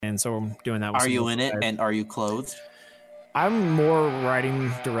and so I'm doing that. With Are you in it, and are you clothed? I'm more writing,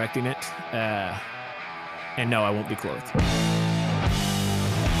 directing it, and no, I won't be clothed.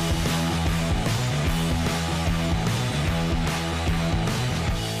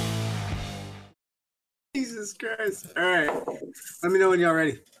 Jesus Christ. All right. Let me know when y'all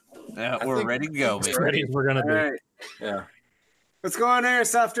ready. Yeah, we're ready to go. As ready as we're going to be. All right. Yeah. What's going on,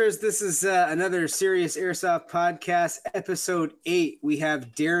 Airsofters? This is another Serious Airsoft podcast, episode 8. We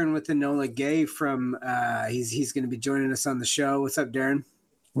have Darren with Enola Gay from, he's going to be joining us on the show. What's up, Darren?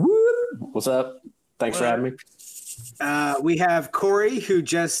 Woo! What's up? Thanks for having me. We have Corey, who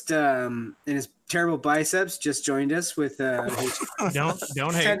just, in his terrible biceps, just joined us with his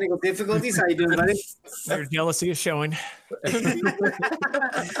Don't hate. technical difficulties. How you doing, buddy? Their jealousy is showing.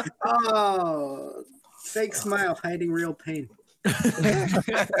 Oh, fake smile hiding real pain.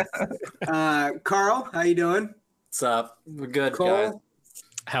 Carl, how you doing? What's up? We're good, Cole guys.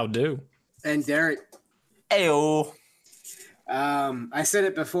 How do? and Derek. Ayo. I said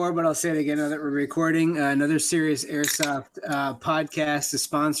it before, but I'll say it again now that we're recording. Another Serious Airsoft podcast is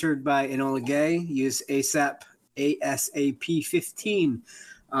sponsored by Enola Gay. Use ASAP 15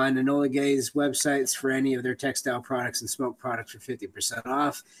 on Enola Gay's websites for any of their textile products and smoke products for 50%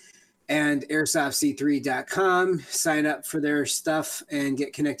 off. And airsoftc3.com. Sign up for their stuff and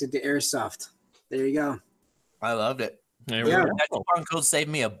get connected to Airsoft. There you go. I loved it. There we Yeah. go. That coupon code saved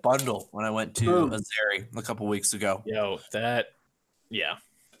me a bundle when I went to Boom. Azeri a couple weeks ago. Yo, yeah,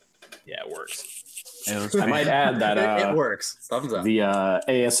 it works. It was I might add that It works. Thumbs up. the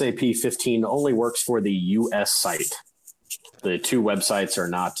ASAP 15 only works for the US site. The two websites are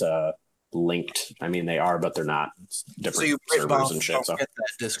not linked. I mean, they are, but they're not. It's so different you servers and shit. don't So. get that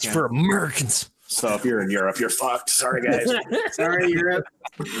It's discount. for Americans. So if you're in Europe, you're fucked. Sorry, guys. Sorry, Europe.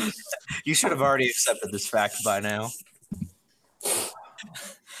 You should have already accepted this fact by now.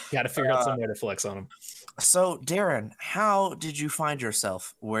 Got to figure out some way to flex on them. So, Darren, how did you find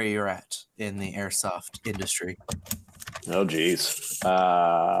yourself where you're at in the airsoft industry? Oh, geez.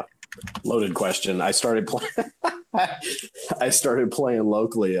 Loaded question. I started playing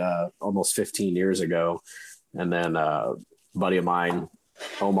locally almost 15 years ago, and then a buddy of mine,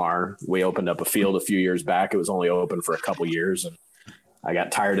 Omar, we opened up a field a few years back. It was only open for a couple years, and I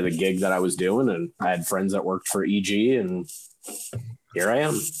got tired of the gig that I was doing, and I had friends that worked for EG, and here I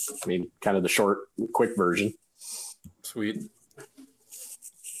am. I mean, kind of the short, quick version. Sweet.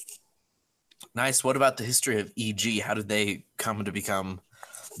 Nice. What about the history of EG? How did they come to become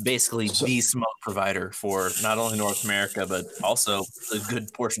basically the smoke provider for not only North America, but also a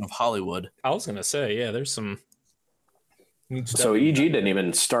good portion of Hollywood? I was gonna say, yeah, there's some. So EG didn't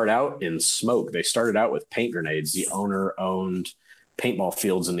even start out in smoke. They started out with paint grenades. The owner owned paintball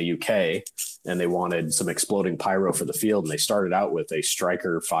fields in the UK, and they wanted some exploding pyro for the field. And they started out with a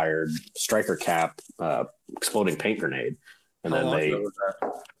striker cap exploding paint grenade. And then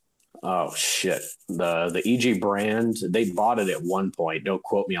oh shit, the EG brand, they bought it at one point. Don't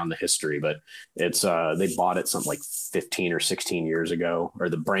quote me on the history, but it's they bought it something like 15 or 16 years ago, or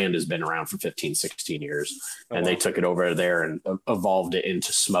the brand has been around for 15, 16 years. And they took it over there and evolved it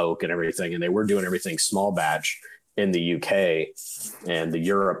into smoke and everything. And they were doing everything small batch in the UK, and the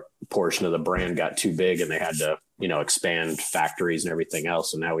Europe portion of the brand got too big and they had to, expand factories and everything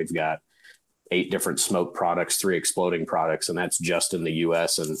else. And now we've got 8 different smoke products, 3 exploding products, and that's just in the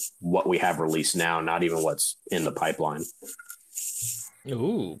US and what we have released now, not even what's in the pipeline.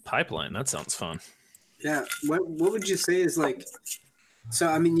 Ooh, pipeline. That sounds fun. Yeah. What would you say is like, so,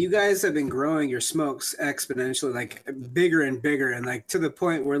 I mean, you guys have been growing your smokes exponentially, like bigger and bigger, and like to the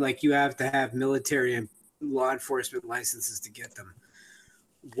point where like you have to have military and law enforcement licenses to get them.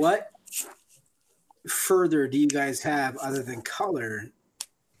 What further do you guys have other than color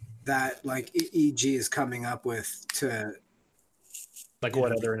that like EG is coming up with to Like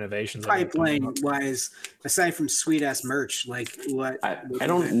what other innovations? pipeline wise, aside from sweet ass merch? Like what? I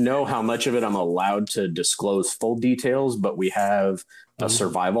don't know how much of it I'm allowed to disclose full details, but we have a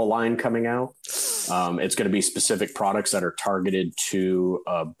survival line coming out. It's going to be specific products that are targeted to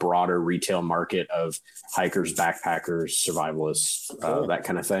a broader retail market of hikers, backpackers, survivalists, that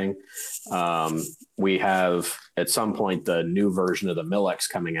kind of thing. We have at some point the new version of the Millex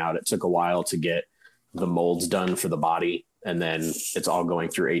coming out. It took a while to get the molds done for the body, and then it's all going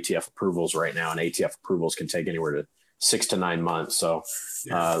through ATF approvals right now, and ATF approvals can take anywhere to 6 to 9 months. So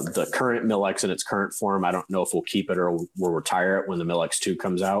the current Millex in its current form, I don't know if we'll keep it or we'll retire it when the Millex 2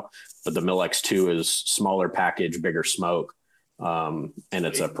 comes out, but the Millex 2 is smaller package, bigger smoke. And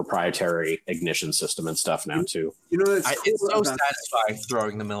it's a proprietary ignition system and stuff now too. You know, It's so satisfying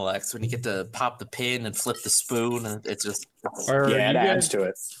throwing the Mil-X when you get to pop the pin and flip the spoon, and it's just It adds to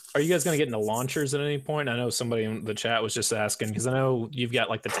it. Are you guys going to get into launchers at any point? I know somebody in the chat was just asking because I know you've got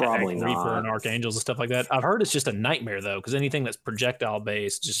like the Probably Tag, Reaper, not. and Archangels and stuff like that. I've heard it's just a nightmare though, because anything that's projectile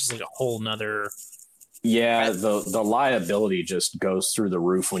based is just like a whole nother. Yeah, the liability just goes through the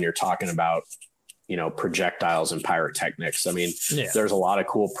roof when you're talking about, projectiles and pyrotechnics. I mean, there's a lot of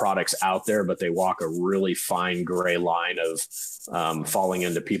cool products out there, but they walk a really fine gray line of falling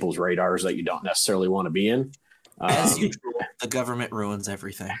into people's radars that you don't necessarily want to be in. As usual, the government ruins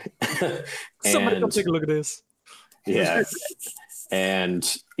everything. Somebody come take a look at this. Yeah. And,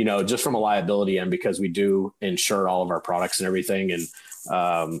 just from a liability end, because we do insure all of our products and everything.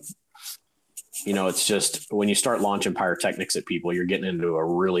 And, it's just when you start launching pyrotechnics at people, you're getting into a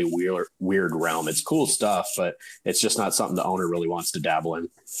really weird realm. It's cool stuff, but it's just not something the owner really wants to dabble in.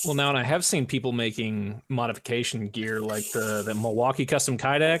 Well, now, and I have seen people making modification gear like the Milwaukee Custom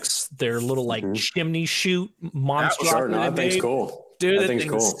Kydex, their little like chimney chute monster. Sure, no, that thing's cool. Dude, that thing's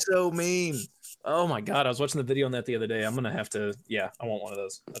cool. Is so mean. Oh my God. I was watching the video on that the other day. I'm going to have to, I want one of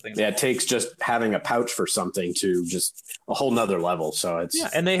those. I think it takes just having a pouch for something to just a whole nother level. So it's,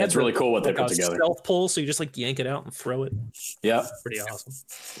 and they had really cool what they put together. Stealth pull. So you just like yank it out and throw it. Yeah. Pretty awesome.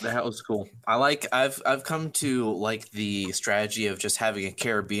 That was cool. I've come to like the strategy of just having a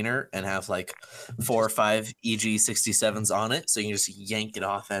carabiner and have like 4 or 5 EG67s on it. So you can just yank it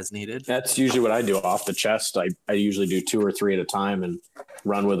off as needed. That's usually what I do off the chest. I usually do 2 or 3 at a time and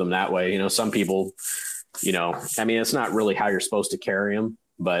run with them that way. Some people, it's not really how you're supposed to carry them,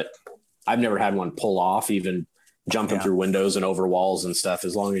 but I've never had one pull off, even jumping through windows and over walls and stuff.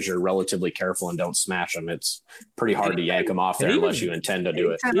 As long as you're relatively careful and don't smash them, it's pretty hard to yank them off there unless you intend to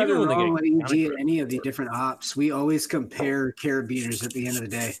do it. Even when they get EG at any of the different ops, we always compare carabiners at the end of the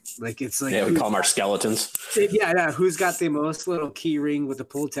day. Like it's like we call them our skeletons. Yeah, who's got the most little key ring with the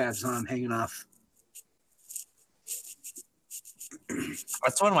pull tabs on them hanging off?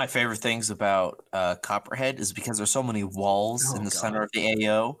 That's one of my favorite things about Copperhead is because there's so many walls in the center of the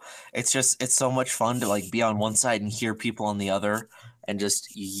AO. It's so much fun to like be on one side and hear people on the other and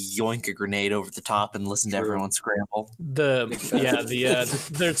just yoink a grenade over the top and listen to everyone scramble. The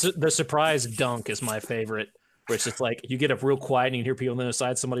surprise dunk is my favorite, where it's just like you get up real quiet and you hear people on the other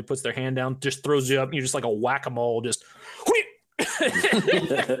side, somebody puts their hand down, just throws you up, and you're just like a whack-a-mole, just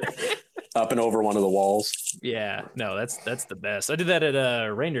up and over one of the walls. Yeah, no, that's the best. I did that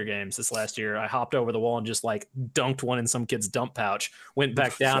at Reindeer Games this last year. I hopped over the wall and just like dunked one in some kid's dump pouch, went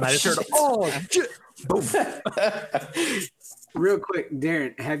back down. I just heard, boom. Real quick,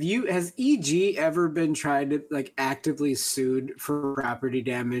 Darren, has EG ever been tried to like actively sued for property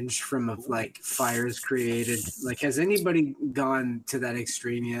damage from like fires created? Like, has anybody gone to that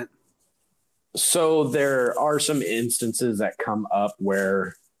extreme yet? So there are some instances that come up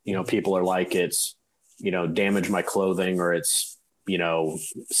where, people are like, it's, damaged my clothing, or it's,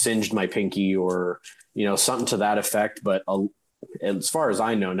 singed my pinky, or, something to that effect. But as far as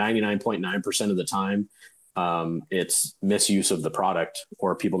I know, 99.9% of the time, it's misuse of the product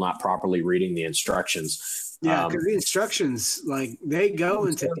or people not properly reading the instructions. Yeah, because the instructions, like, they go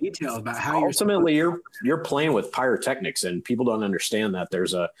into detail about how ultimately you're playing with pyrotechnics, and people don't understand that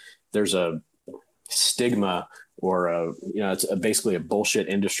there's a stigma, or it's basically a bullshit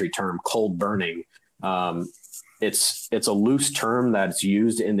industry term, cold burning. It's a loose term that's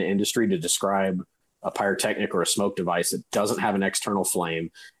used in the industry to describe a pyrotechnic or a smoke device that doesn't have an external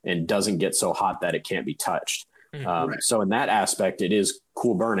flame and doesn't get so hot that it can't be touched. So in that aspect, it is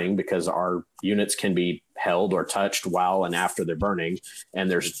cool burning, because our units can be held or touched while and after they're burning. And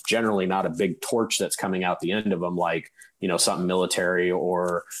there's generally not a big torch that's coming out the end of them, like, something military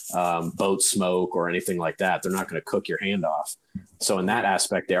or boat smoke or anything like that. They're not going to cook your hand off. So in that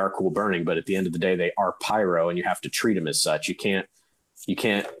aspect, they are cool burning, but at the end of the day, they are pyro, and you have to treat them as such. You can't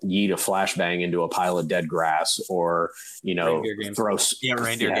yeet a flashbang into a pile of dead grass, or throw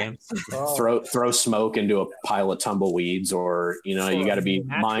smoke into a pile of tumbleweeds, or you got to be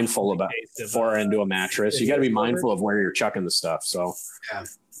mindful about, or into a mattress. You got to be mindful of where you're chucking the stuff. So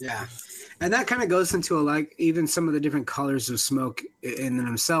yeah. And that kind of goes into like even some of the different colors of smoke in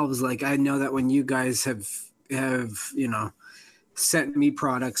themselves. Like, I know that when you guys have sent me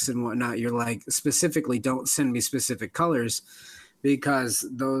products and whatnot, you're like, specifically don't send me specific colors, because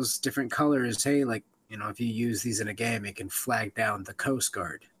those different colors, hey, like, if you use these in a game, it can flag down the Coast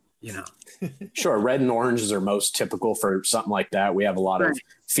Guard, Sure. Red and oranges are most typical for something like that. We have a lot of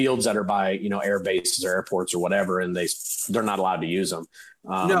fields that are by, air bases or airports or whatever, and they're not allowed to use them.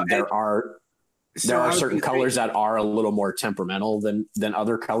 There are certain colors that are a little more temperamental than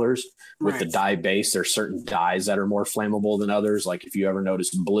other colors. With the dye base, there's certain dyes that are more flammable than others. Like if you ever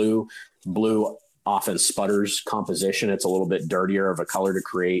noticed blue often sputters composition. It's a little bit dirtier of a color to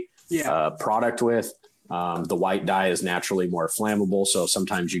create product with. The white dye is naturally more flammable, so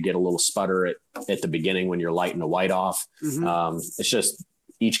sometimes you get a little sputter at the beginning when you're lighting the white off. It's just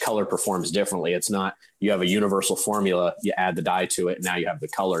each color performs differently. It's not you have a universal formula, you add the dye to it, and now you have the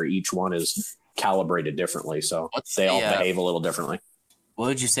color. Each one is calibrated differently, so they all behave a little differently. What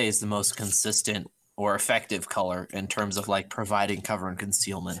would you say is the most consistent or effective color in terms of like providing cover and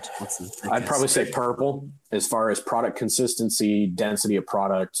concealment? I'd probably say purple as far as product consistency, density of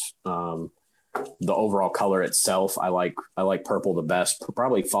product, the overall color itself. I like purple the best,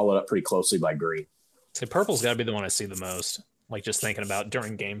 probably followed up pretty closely by green. So purple's got to be the one I see the most. Like just thinking about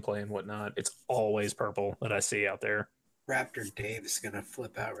during gameplay and whatnot, it's always purple that I see out there. Raptor Dave is gonna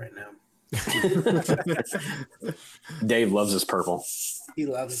flip out right now. Dave loves his purple. He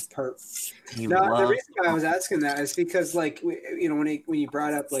loves his perp. The reason why I was asking that is because, like, when you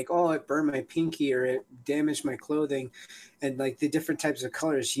brought up like, oh, it burned my pinky or it damaged my clothing, and like the different types of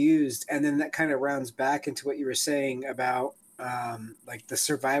colors used, and then that kind of rounds back into what you were saying about like the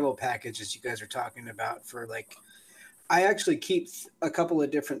survival packages you guys are talking about for like. I actually keep a couple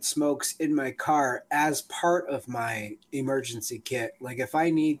of different smokes in my car as part of my emergency kit. Like if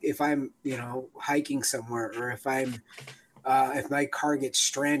I'm, hiking somewhere, or if my car gets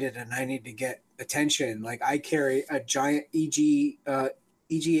stranded and I need to get attention, like I carry a giant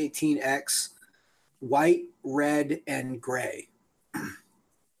EG18X, white, red, and gray,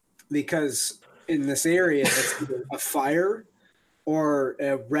 because in this area, it's either a fire or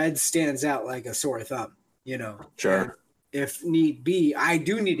a red stands out like a sore thumb, Sure. And if need be, I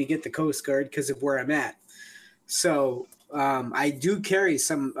do need to get the Coast Guard because of where I'm at. So I do carry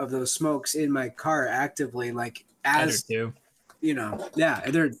some of those smokes in my car actively, like as they're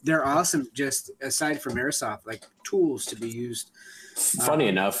awesome. Just aside from airsoft, like tools to be used. Funny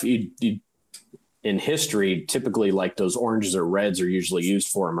enough, you in history, typically like those oranges or reds are usually used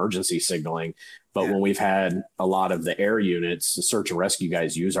for emergency signaling. But when we've had a lot of the air units, the search and rescue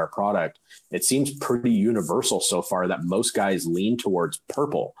guys use our product, it seems pretty universal so far that most guys lean towards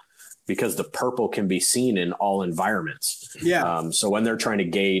purple because the purple can be seen in all environments. So when they're trying to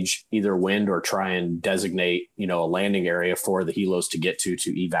gauge either wind or try and designate, a landing area for the helos to get to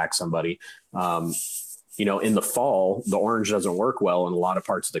evac somebody, in the fall, the orange doesn't work well in a lot of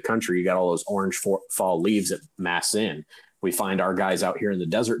parts of the country. You got all those orange fall leaves that mass in. We find our guys out here in the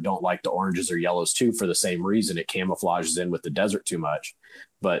desert don't like the oranges or yellows too for the same reason. It camouflages in with the desert too much.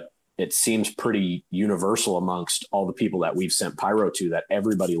 But it seems pretty universal amongst all the people that we've sent pyro to that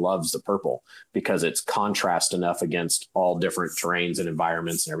everybody loves the purple because it's contrast enough against all different terrains and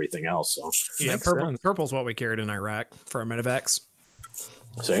environments and everything else. So yeah, purple's what we carried in Iraq for our medevacs.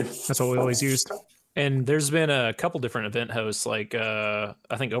 See, that's what we always used. And there's been a couple different event hosts, like I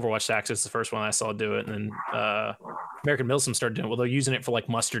think Overwatch Sax is the first one I saw do it, and then American Milsim started doing it. Well, they're using it for like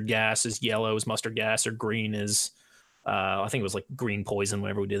mustard gas is yellow is mustard gas, or green is I think it was like green poison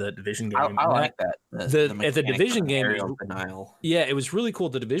whenever we did that Division game. I like that. At the Division game, denial. Yeah, it was really cool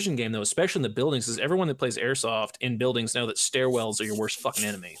at the Division game though, especially in the buildings, because everyone that plays airsoft in buildings know that stairwells are your worst fucking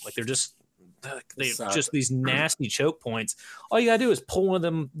enemy. Like they're just these nasty choke points. All you gotta do is pull one of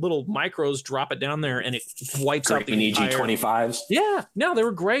them little micros, drop it down there, and it wipes out the entire... EG25s. Yeah, no, they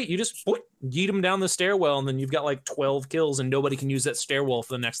were great. You just yeet them down the stairwell, and then you've got like 12 kills, and nobody can use that stairwell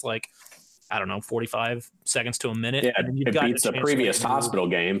for the next 45 seconds to a minute. Yeah, and it beats the previous hospital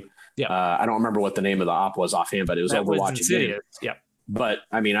game. Yeah, I don't remember what the name of the op was offhand, but it was Overwatch again. Yeah. But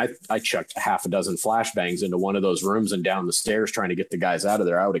I mean, I chucked half a dozen flashbangs into one of those rooms and down the stairs trying to get the guys out of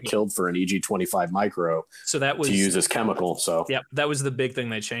there. I would have killed for an EG25 micro. So that was to use as chemical. So yeah, that was the big thing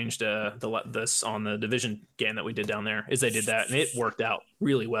they changed this on the Division game that we did down there. Is they did that and it worked out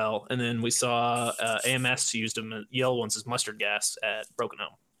really well. And then we saw AMS used them yellow ones as mustard gas at Broken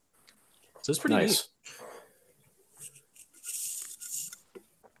Home. So it's pretty nice.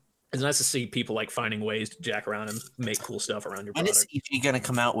 It's nice to see people like finding ways to jack around and make cool stuff around your product. When is EG going to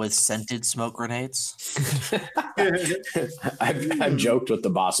come out with scented smoke grenades? I've joked with the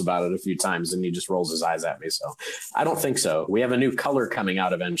boss about it a few times and he just rolls his eyes at me. So I don't think so. We have a new color coming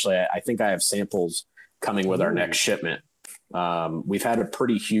out eventually. I think I have samples coming with our next shipment. We've had a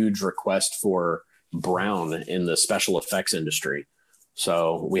pretty huge request for brown in the special effects industry.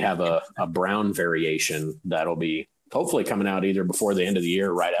 So we have a brown variation that'll be hopefully coming out either before the end of the year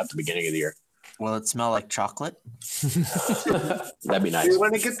or right at the beginning of the year. Will it smell like chocolate? That'd be nice. We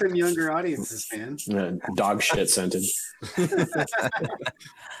want to get them younger audiences, man. Dog shit scented.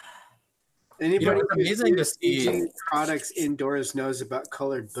 Anybody it's amazing to see EG products indoors knows about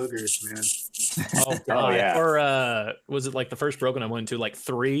colored boogers, man. Oh, God. yeah. Or was it like the first Broken I went to, like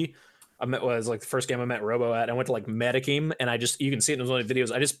 3? Was like the first game I met Robo at. I went to like Medicame, and you can see it in one of the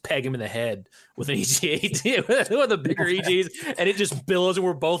videos. I just peg him in the head with an EG, one of the bigger EGs, and it just billows. And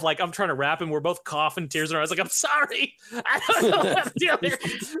we're both like, I'm trying to wrap him. We're both coughing, tears in our eyes. Like, I'm sorry, I don't know what to do here.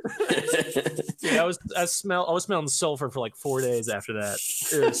 Yeah, I was smelling sulfur for like 4 days after that.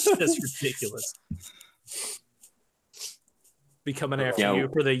 It was just ridiculous. Be coming after you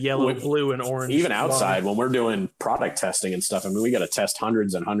for the yellow, blue, and orange. Even outside, when we're doing product testing and stuff, I mean, we got to test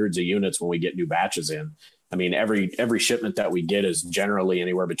hundreds and hundreds of units when we get new batches in. I mean, every shipment that we get is generally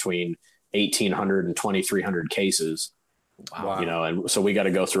anywhere between 1,800 and 2,300 cases. Wow. You know, and so we got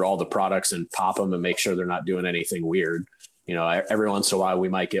to go through all the products and pop them and make sure they're not doing anything weird. You know, every once in a while we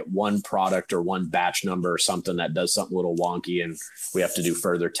might get one product or one batch number or something that does something a little wonky, and we have to do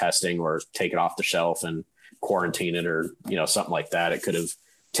further testing or take it off the shelf and quarantine it, or something like that. It could have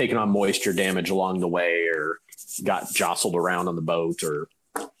taken on moisture damage along the way, or got jostled around on the boat, or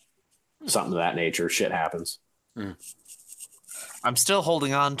something of that nature. Shit happens. I'm still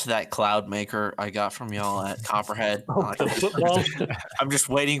holding on to that cloud maker I got from y'all at Copperhead. I'm just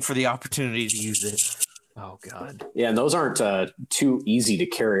waiting for the opportunity to use it. Oh God. Yeah, and those aren't too easy to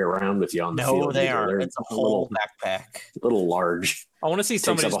carry around with you on the field. No, they aren't. It's a whole backpack. A little large. I want to see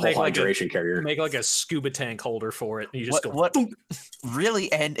somebody just make like a scuba tank holder for it. And you just what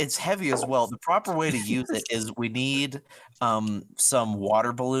really, and it's heavy as well. The proper way to use it is we need some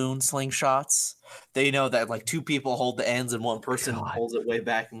water balloon slingshots. They know that like 2 people hold the ends and one person holds it way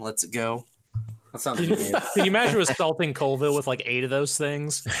back and lets it go. That sounds amazing. Can you imagine assaulting Colville with like 8 of those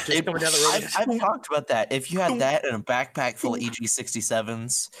things just coming down the road? I've talked about that. If you had that in a backpack full of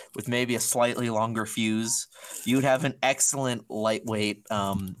EG67s with maybe a slightly longer fuse, you'd have an excellent lightweight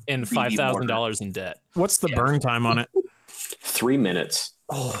and $5,000 in debt. What's the burn time on it? 3 minutes.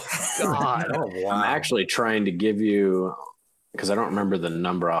 Oh God! Oh, wow. I'm actually trying to give you, because I don't remember the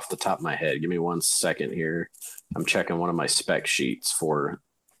number off the top of my head. Give me 1 second here. I'm checking one of my spec sheets for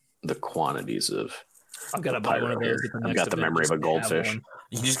the quantities of. I've got to buy one of those. I've got the memory of a goldfish.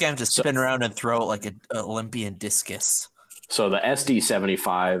 You just have to spin around and throw it like an Olympian discus. So the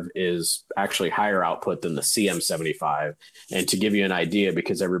SD75 is actually higher output than the CM75. And to give you an idea,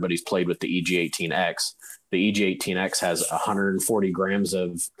 because everybody's played with the EG18X, the EG18X has 140 grams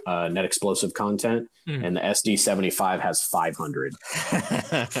of net explosive content, and the SD75 has 500.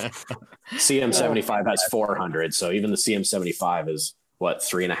 CM75 has 400. So even the CM75 is,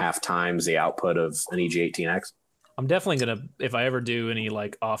 3.5 times the output of an EG18X? I'm definitely going to, if I ever do any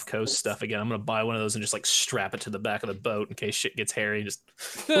like off coast stuff again, I'm going to buy one of those and just like strap it to the back of the boat in case shit gets hairy. Just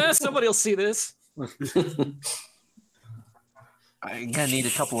somebody will see this. I'm gonna need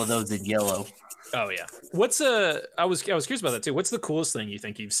a couple of those in yellow. Oh yeah. I was curious about that too. What's the coolest thing you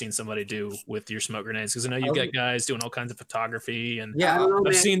think you've seen somebody do with your smoke grenades? Because I know you've got guys doing all kinds of photography, and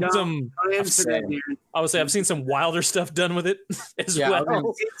I've seen some wilder stuff done with it as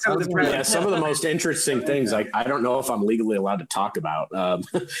well. Some of the most interesting things. Like, I don't know if I'm legally allowed to talk about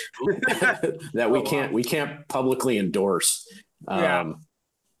that we can't publicly endorse.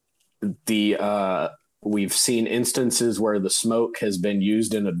 We've seen instances where the smoke has been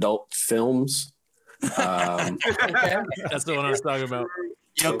used in adult films. That's the one I was talking about.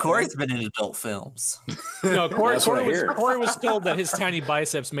 Corey's been in adult films. No, Corey was told that his tiny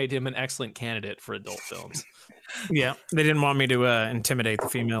biceps made him an excellent candidate for adult films. Yeah, they didn't want me to intimidate the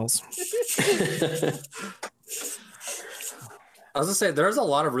females. I was gonna say, there's a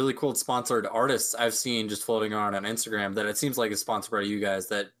lot of really cool sponsored artists I've seen just floating around on Instagram that it seems like is sponsored by you guys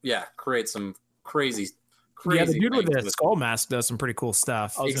that create some crazy. Yeah, the dude with the skull mask does some pretty cool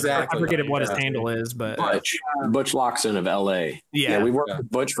stuff. Exactly. I forget what his handle is, but Butch Loxon of LA. Yeah, we've worked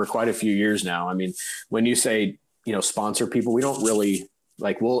with Butch for quite a few years now. I mean, when you say, sponsor people, we don't really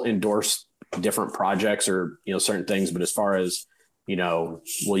we'll endorse different projects or, certain things. But as far as,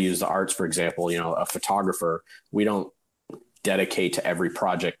 we'll use the arts, for example, a photographer, we don't dedicate to every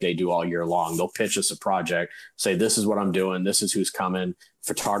project they do all year long. They'll pitch us a project, say, this is what I'm doing, this is who's coming,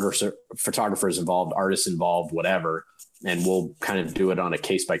 photographers involved, artists involved, whatever, and we'll kind of do it on a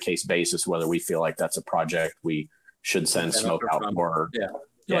case-by-case basis, whether we feel like that's a project we should send smoke out for.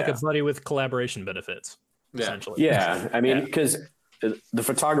 Like a buddy with collaboration benefits, essentially. Yeah, I mean, because the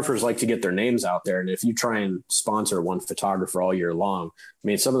photographers like to get their names out there, and if you try and sponsor one photographer all year long, I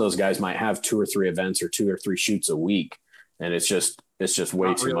mean, some of those guys might have 2 or 3 events or 2 or 3 shoots a week, and it's just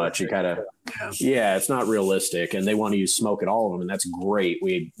way too much. You gotta, it's not realistic. And they want to use smoke at all of them, and that's great.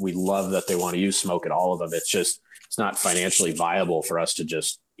 We love that they want to use smoke at all of them. It's not financially viable for us to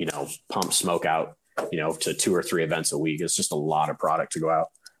just, pump smoke out, to 2 or 3 events a week. It's just a lot of product to go out.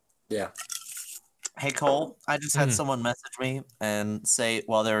 Yeah. Hey Cole, I just had someone message me and say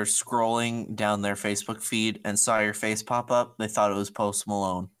while they were scrolling down their Facebook feed and saw your face pop up, they thought it was Post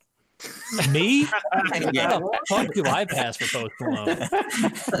Malone. Me? Yeah. How the fuck do I pass for Post Malone?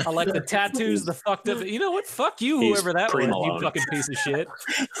 I like the tattoos, the fucked up. You know what? Fuck you, He's whoever that was, pre-Malone. you fucking piece of shit.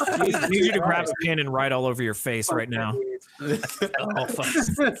 I need you to grab a pen and write all over your face right now. Oh,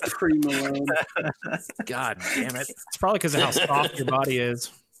 fuck. Pre-Malone. God damn it. It's probably because of how soft your body is.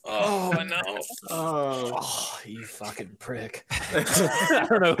 Oh, I know. Oh, you fucking prick. I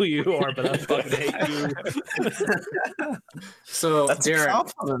don't know who you are, but I fucking hate you. So, That's a Darren,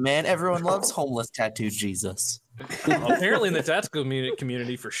 compliment, man. Everyone loves homeless tattoo Jesus. Well, apparently in the tactical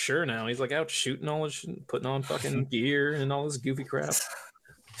community for sure now. He's like out shooting all this shit, putting on fucking gear and all this goofy crap.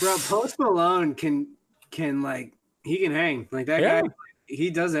 Bro, Post Malone can like he can hang. Like that Yeah. guy,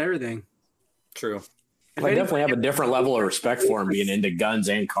 he does everything. true. I definitely have a different level of respect for him being into guns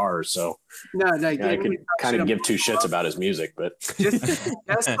and cars. So No, like I could kind of give 2 shits about his music, but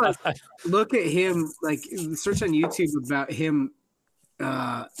just like, look at him. Like search on YouTube about him,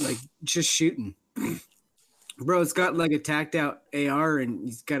 like just shooting. Bro, it's got like a tacked out AR and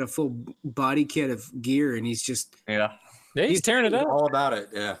he's got a full body kit of gear and he's just Yeah. Yeah, he's tearing it up. All about it.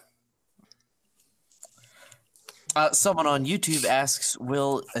 Yeah. Someone on YouTube asks,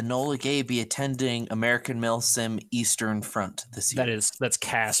 will Enola Gay be attending American Mil Sim Eastern Front this year? That's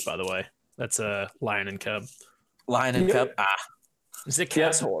Cass, by the way. That's a Lion and Cub. Lion and Cub. Is it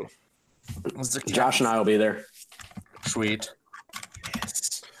Casshole? Josh and I will be there. Sweet.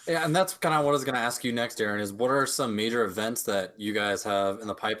 Yeah, and that's kind of what I was going to ask you next, Darren, is what are some major events that you guys have in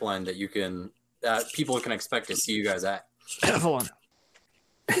the pipeline that people can expect to see you guys at? Evelyn.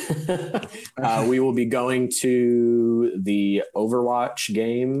 We will be going to the Overwatch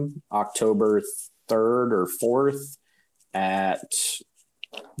game October 3rd or 4th at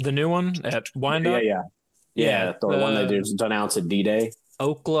The new one at Wind Up? Yeah, the one that is announced at D-Day.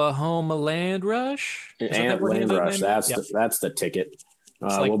 Oklahoma Land Rush? Is that And what Land the Rush. name is? That's the ticket.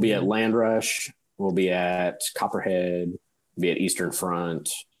 like- We'll be at Land Rush. We'll be at Copperhead. We'll be at Eastern Front.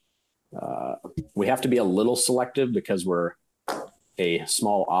 We have to be a little selective because we're a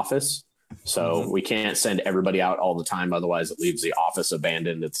small office. So we can't send everybody out all the time. Otherwise, it leaves the office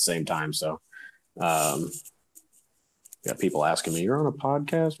abandoned at the same time. So got people asking me, you're on a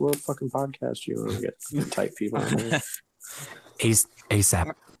podcast? What fucking podcast do you want to get type people on there?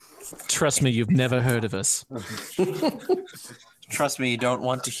 ASAP. Trust me, you've never heard of us. Trust me, you don't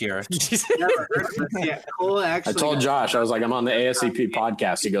want to hear it. never heard of it. Yeah, Cole I actually. told Josh, I was like, I'm on the ASCP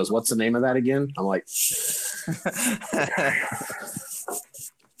podcast. He goes, what's the name of that again? I'm like,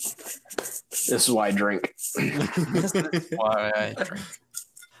 this is why I drink. Why I drink.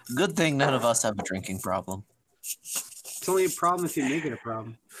 Good thing none of us have a drinking problem. It's only a problem if you make it a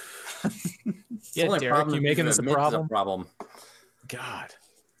problem. Yeah, Only Derek, problem you if making you this a admit it's problem? God.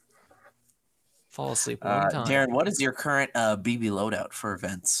 Fall asleep one time. Darren, what is your current BB loadout for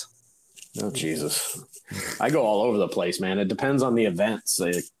events? Oh, Jesus. I go all over the place, man. It depends on the events.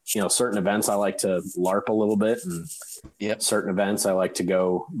 Certain events I like to LARP a little bit. And certain events I like to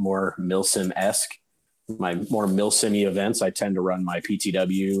go more Milsim-esque. My more Milsim-y events, I tend to run my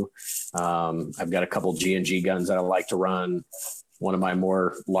PTW. I've got a couple G&G guns that I like to run. One of my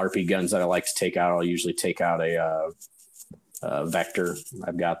more LARPy guns that I like to take out, I'll usually take out a Vector.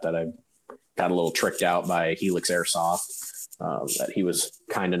 I've got a little tricked out by Helix Airsoft. That he was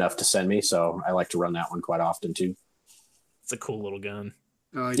kind enough to send me, so I like to run that one quite often too. It's a cool little gun.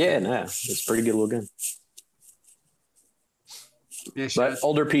 It's a pretty good little gun. Yeah, But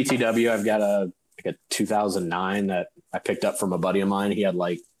older PTW, I've got a 2009 that I picked up from a buddy of mine. He had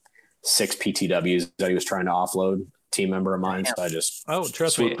like 6 PTWs that he was trying to offload. Team member of mine, so I just Trust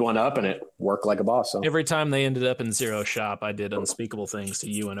me. swooped one up and it worked like a boss. So Every time they ended up in Zero Shop, I did unspeakable things to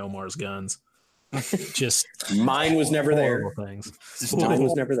you and Omar's guns. Just mine was never there. horrible things. Mine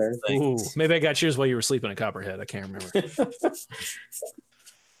was never there. Ooh, maybe I got yours while you were sleeping at Copperhead. I can't remember.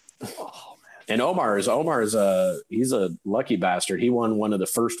 And Omar's he's a lucky bastard. He won one of the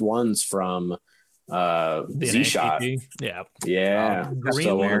first ones from Z-Shot. Yeah. Yeah. Green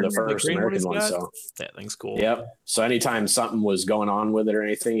So one one? of the The first green one American he's ones. got? So That thing's cool. yep. So anytime something was going on with it or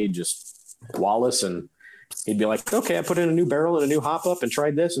anything, he'd just Wallace and he'd be like, okay, I put in a new barrel and a new hop up and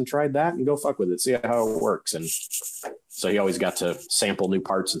tried this and tried that and go fuck with it. See how it works. And so he always got to sample new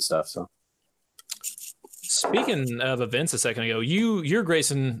parts and stuff. So Speaking of events a second ago, you're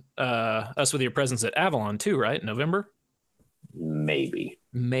gracing us with your presence at Avalon too, right? November? maybe.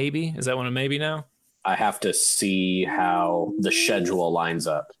 Maybe. Is that one a maybe now? I have to see how the schedule lines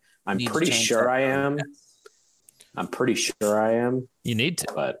up. I'm pretty sure I am. You need to,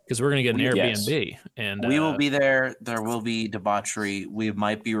 but because we're going to get an Airbnb, and we will be there. There will be debauchery. We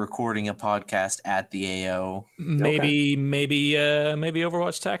might be recording a podcast at the AO. Maybe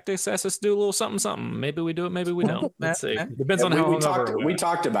Overwatch Tactics asks us to do a little something. Maybe we do it. Maybe we don't. Let's see. Depends on how we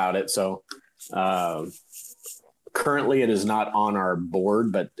talked about it. So currently, it is not on our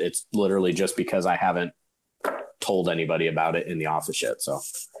board, but it's literally just because I haven't told anybody about it in the office yet. So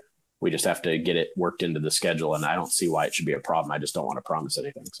we just have to get it worked into the schedule, and I don't see why it should be a problem. I just don't want to promise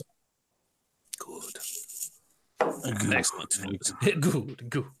anything. So. Good. Excellent.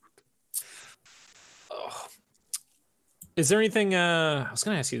 Good. Oh. Is there anything, I was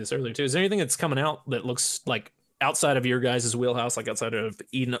going to ask you this earlier too. Is there anything that's coming out that looks like outside of your guys' wheelhouse, like outside of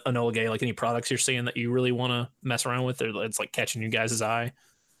Enola Gay, like any products you're seeing that you really want to mess around with, or it's like catching you guys' eye?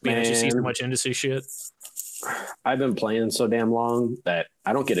 Being that you see so much industry shit. I've been playing so damn long that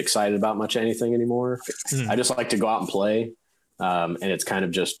I don't get excited about much anything anymore. I just like to go out and play. And it's kind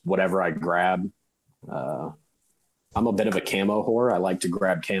of just whatever I grab. I'm a bit of a camo whore. I like to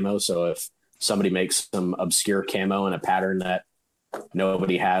grab camo. So if somebody makes some obscure camo in a pattern that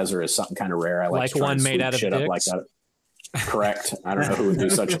nobody has or is something kind of rare, I like to try one made out of shit dicks? up like that. Correct. I don't know who would do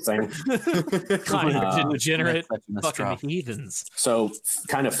such a thing. Kind of degenerate fucking heathens. So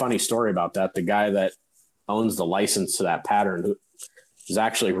kind of funny story about that. The guy that owns the license to that pattern is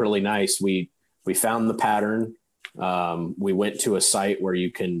actually really nice. We found the pattern. We went to a site where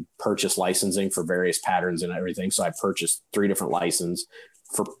you can purchase licensing for various patterns and everything. So I purchased 3 different licenses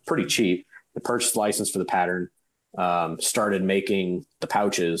for pretty cheap. I purchased license for the pattern, started making the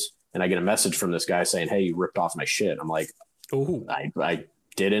pouches, and I get a message from this guy saying, "Hey, you ripped off my shit." I'm like, "Oh, I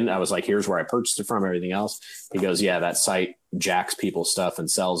didn't." I was like, "Here's where I purchased it from, everything else." He goes, "Yeah, that site jacks people's stuff and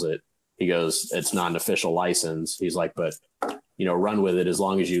sells it." He goes, "It's not an official license." He's like, "But, run with it as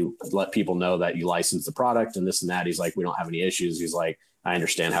long as you let people know that you license the product and this and that." He's like, "We don't have any issues." He's like, "I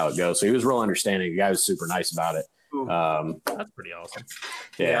understand how it goes." So he was real understanding. The guy was super nice about it. That's pretty awesome.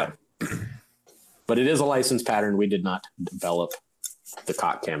 Yeah. But it is a licensed pattern. We did not develop the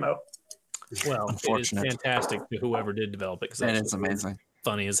cock camo. Well, it is fantastic to whoever did develop it, because it's amazing.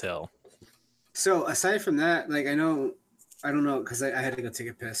 Funny as hell. So aside from that, like I don't know, because I had to go take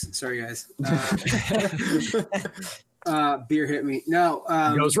a piss. Sorry, guys. Beer hit me. No,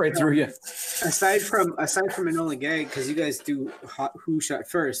 goes right through you. Aside from Enola Gay, because you guys do Who Shot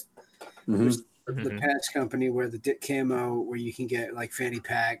First, the patch company where the Dick Camo, where you can get like fanny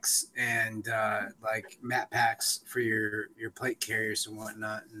packs and like mat packs for your plate carriers and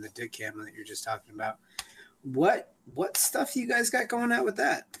whatnot, and the Dick Camo that you're just talking about. What stuff you guys got going out with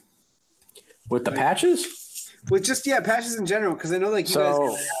that? With the patches? With just patches in general, because I know like you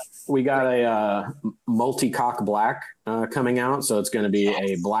guys. We got a multi-cock black coming out, so it's going to be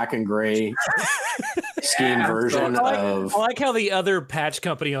a black and gray scheme version of. I like how the other patch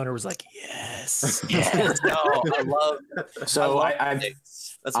company owner was like, "Yes, yes." No, I love. So I'm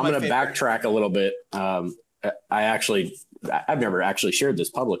going to backtrack a little bit. I've never actually shared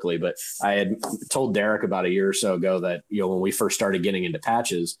this publicly, but I had told Derek about a year or so ago that when we first started getting into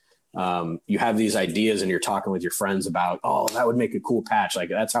patches. You have these ideas and you're talking with your friends about, oh, that would make a cool patch. Like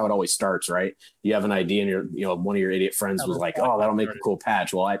that's how it always starts, right? You have an idea and one of your idiot friends was like, oh, that'll make a cool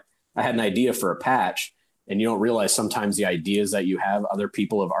patch. Well, I had an idea for a patch, and you don't realize sometimes the ideas that you have, other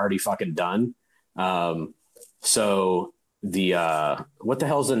people have already fucking done. So the, what the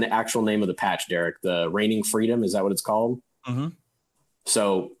hell is the actual name of the patch, Derek? The Reigning Freedom. Is that what it's called? Mm-hmm.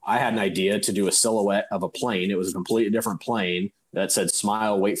 So I had an idea to do a silhouette of a plane. It was a completely different plane that said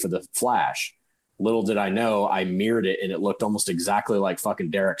 "Smile, wait for the flash." Little did I know, I mirrored it and it looked almost exactly like fucking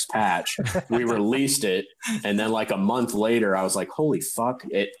Derek's patch. We released it, and then like a month later, I was like, "Holy fuck!"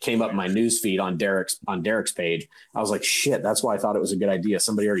 It came up my news feed on Derek's page. I was like, "Shit!" That's why I thought it was a good idea.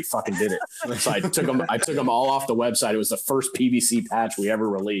 Somebody already fucking did it. So I took them all off the website. It was the first PVC patch we ever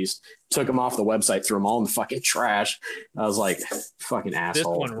released. Took them off the website, threw them all in the fucking trash. I was like, "Fucking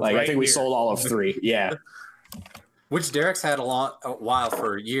asshole!" Like I think we sold all of 3. Yeah. Which Derek's had a while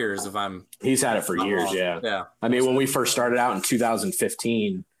for years. He's had it for years. Yeah. I mean, when we first started out in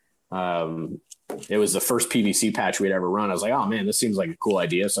 2015, it was the first PVC patch we'd ever run. I was like, oh man, this seems like a cool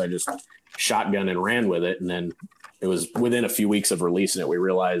idea. So I just shotgun and ran with it. And then it was within a few weeks of releasing it, we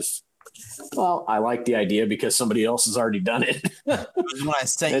realized Well, I like the idea because somebody else has already done it. When I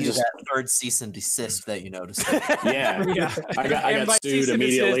sent you that third cease and desist that you noticed. Yeah. I got sued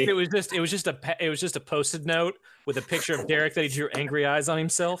immediately. It was just a posted note with a picture of Derek that he drew angry eyes on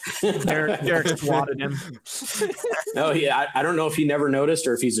himself. Derek swatted him. No, I don't know if he never noticed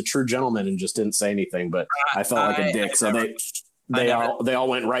or if he's a true gentleman and just didn't say anything, but I felt like a dick. So they all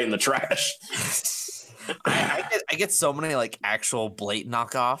went right in the trash. I get so many like actual blatant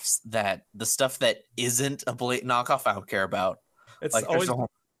knockoffs that the stuff that isn't a blatant knockoff I don't care about. It's like,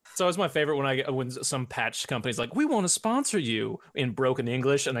 always my favorite when some patch company's like, we want to sponsor you in broken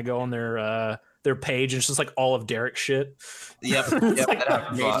English, and I go on their page and it's just like all of Derek's shit. Yep, like,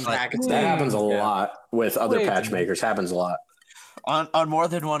 that happens a lot with other patch makers. Happens a lot. On more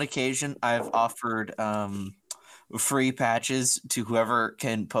than one occasion, I've offered free patches to whoever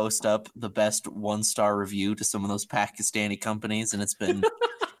can post up the best 1-star review to some of those Pakistani companies, and it's been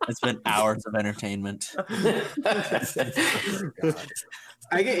hours of entertainment.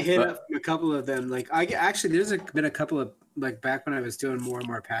 I get hit up from a couple of them. Like there's been a couple of like back when I was doing more and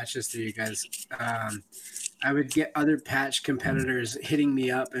more patches through you guys. I would get other patch competitors hitting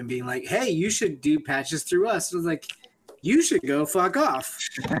me up and being like, "Hey, you should do patches through us." I was like, "You should go fuck off."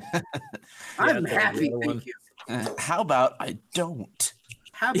 I'm happy, thank you. How about I don't?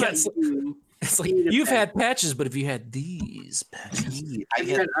 How about you? It's like you've had patches, but if you had these patches, I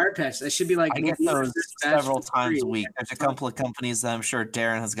get art patches. That should be like I get those several times a week. There's a couple of companies that I'm sure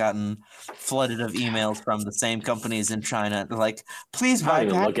Darren has gotten flooded of emails from the same companies in China. They're like, please buy. I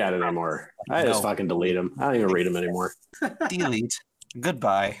don't even look at it anymore. I just fucking delete them. I don't even read them anymore. Delete.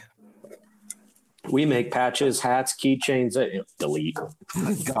 Goodbye. We make patches, hats, keychains. Delete.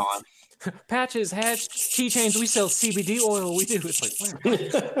 Gone. Patches, hats, keychains. We sell CBD oil. We do. It's like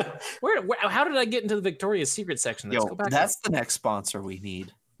where? How did I get into the Victoria's Secret section? Let's go back that's the next sponsor we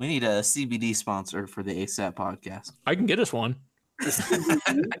need. We need a CBD sponsor for the ASAP podcast. I can get us one. I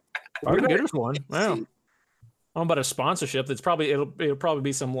can get us one. Wow. I don't know about a sponsorship. That's probably it'll probably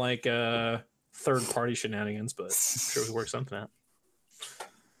be some like third party shenanigans, but I'm sure we work something out.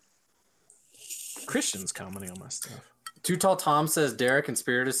 Christian's commenting on my stuff. Too Tall Tom says Derek and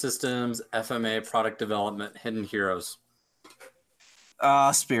Spiritus Systems, FMA product development, hidden heroes.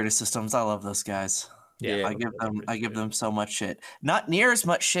 Spiritus Systems, I love those guys. Yeah, I give them so much shit. Not near as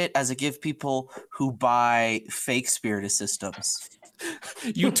much shit as I give people who buy fake Spiritus Systems.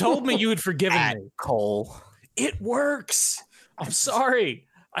 You told me you had forgiven me, Cole. It works. I'm sorry.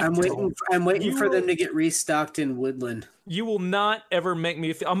 I'm waiting for them to get restocked in Woodland. You will not ever make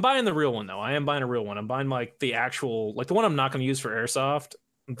me feel. I'm buying the real one though. I am buying a real one. I'm buying like the actual, like the one I'm not going to use for airsoft.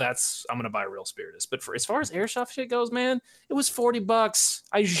 I'm going to buy a real Spiritus. But for as far as airsoft shit goes, man, it was $40.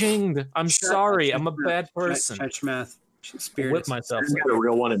 I zinged. I'm sorry. I'm a bad person. Touch math. Whip myself. I got a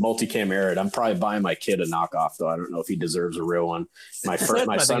real one at Multicam Arid. I'm probably buying my kid a knockoff though. I don't know if he deserves a real one. My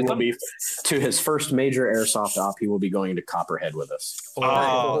son will be to his first major airsoft op. He will be going to Copperhead with us.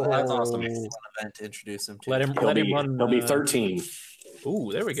 Oh, that's awesome! Event to introduce him to. Let him run. He'll be 13. Ooh,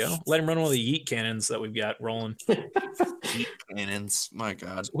 there we go. Let him run one of the yeet cannons that we've got rolling. Yeet cannons, my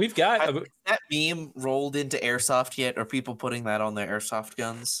God. We've got that meme rolled into airsoft yet? Are people putting that on their airsoft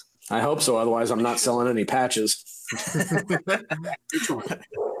guns? I hope so. Otherwise, I'm not selling any patches. I'm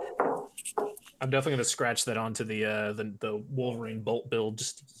definitely going to scratch that onto the Wolverine bolt build.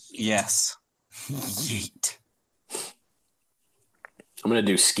 Just yes, yeet. I'm going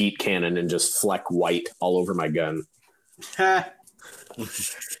to do skeet cannon and just fleck white all over my gun.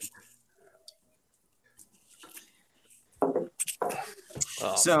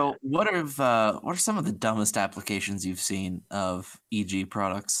 So, what are some of the dumbest applications you've seen of EG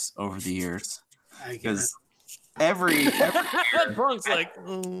products over the years? Because every Bronk's like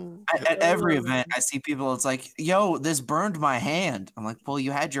at every event, I see people. It's like, "Yo, this burned my hand." I'm like, "Well,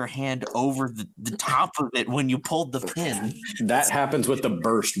 you had your hand over the top of it when you pulled the pin." That happens with the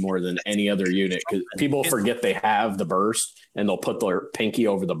burst more than any other unit because people forget they have the burst and they'll put their pinky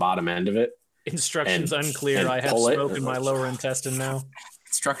over the bottom end of it. Instructions unclear. I have smoke in my lower intestine now.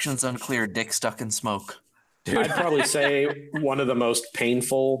 Instructions unclear. Dick stuck in smoke. I'd probably say one of the most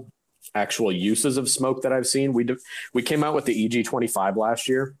painful actual uses of smoke that I've seen. We came out with the EG25 last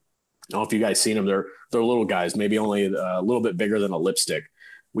year. I don't know if you guys seen them. They're little guys, maybe only a little bit bigger than a lipstick.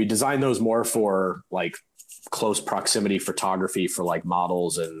 We designed those more for like close proximity photography for like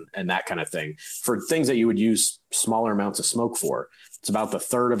models and that kind of thing, for things that you would use smaller amounts of smoke for. It's about the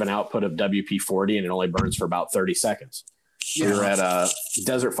third of an output of WP-40 and it only burns for about 30 seconds. Yeah. We were at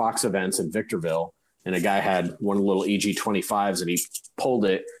Desert Fox events in Victorville and a guy had one of the little EG25s and he pulled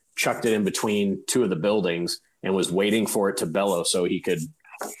it, chucked it in between two of the buildings and was waiting for it to bellow so he could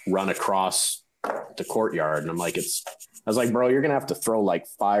run across the courtyard. And I'm like, I was like, bro, you're going to have to throw like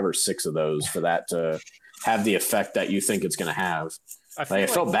 5 or 6 of those for that to have the effect that you think it's going to have. I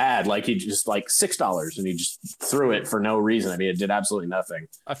felt bad. Like he just like $6 and he just threw it for no reason. I mean, it did absolutely nothing.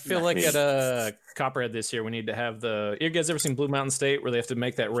 I feel like at Copperhead this year, we need to have you guys ever seen Blue Mountain State where they have to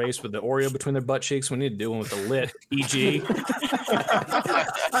make that race with the Oreo between their butt cheeks? We need to do one with the lit EG.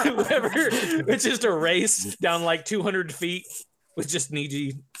 It's just a race down like 200 feet with just an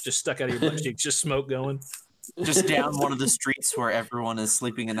EG just stuck out of your butt cheeks, just smoke going. Just down one of the streets where everyone is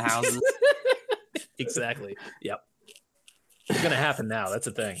sleeping in the houses. Exactly. Yep. It's going to happen now. That's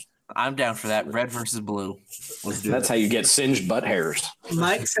the thing. I'm down for that. Red versus blue. That's how you get singed butt hairs.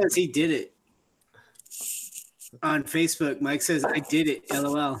 Mike says he did it. On Facebook, Mike says, I did it.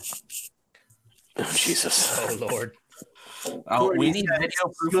 LOL. Oh, Jesus. Oh, Lord. Oh, we need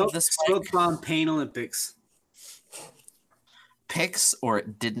video proof of this. Smoke bomb pain Olympics. Pics or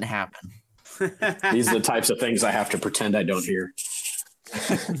it didn't happen. These are the types of things I have to pretend I don't hear.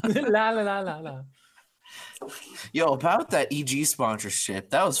 La, la, la, la, la. Yo, about that EG sponsorship,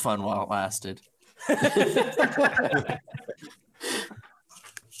 that was fun while it lasted. I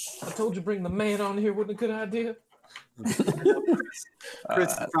told you bring the man on here wasn't a good idea.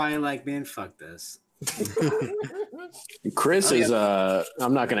 Chris is probably like, man, fuck this. Chris is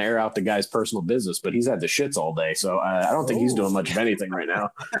I'm not going to air out the guy's personal business, but he's had the shits all day, so I don't think he's doing much of anything right now.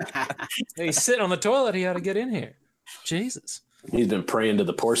 He's sitting on the toilet. He ought to get in here. Jesus. He's been praying to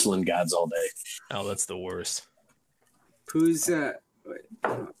the porcelain gods all day. Oh, that's the worst. Who's never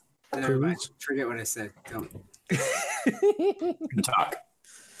mind. Forget what I said. Don't. Talk.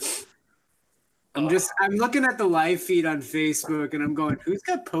 I'm looking at the live feed on Facebook and I'm going, who's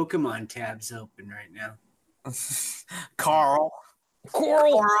got Pokemon tabs open right now? Carl.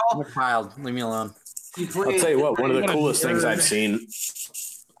 Child, leave me alone. I'll tell you what, one of the coolest things I've seen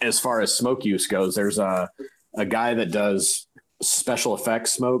as far as smoke use goes, there's a guy that does special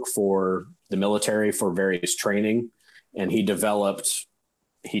effects smoke for the military for various training. And he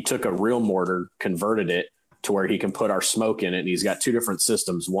took a real mortar, converted it to where he can put our smoke in it. And he's got 2 different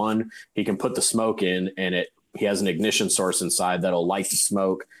systems. One, he can put the smoke in and he has an ignition source inside that'll light the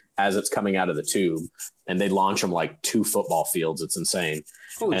smoke as it's coming out of the tube. And they launch them like 2 football fields. It's insane.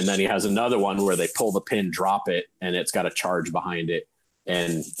 And then he has another one where they pull the pin, drop it, and it's got a charge behind it.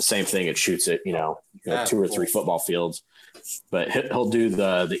 And same thing, it shoots it, 2 or 3 football fields. But he'll do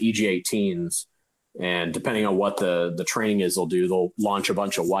the EG-18s, and depending on what the training is, they'll launch a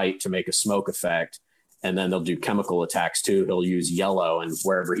bunch of white to make a smoke effect, and then they'll do chemical attacks too. He'll use yellow, and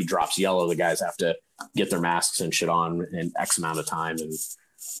wherever he drops yellow, the guys have to get their masks and shit on in X amount of time. And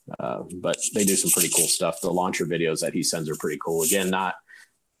but they do some pretty cool stuff. The launcher videos that he sends are pretty cool. Again, not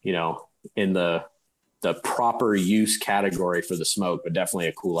in the proper use category for the smoke, but definitely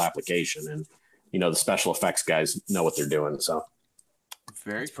a cool application. And the special effects guys know what they're doing. So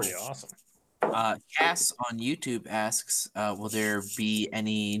very cool. Pretty awesome. Cass on YouTube asks, will there be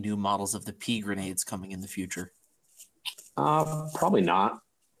any new models of the pea grenades coming in the future? Probably not.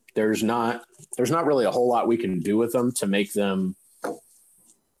 There's not really a whole lot we can do with them to make them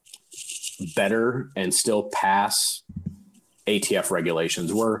better and still pass ATF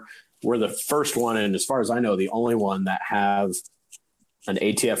regulations. We're the first one, and as far as I know, the only one that have an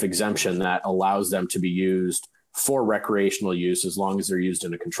ATF exemption that allows them to be used for recreational use as long as they're used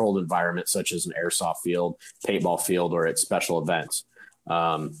in a controlled environment, such as an airsoft field, paintball field, or at special events.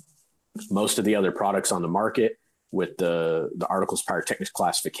 Most of the other products on the market with the Articles of Pyrotechnics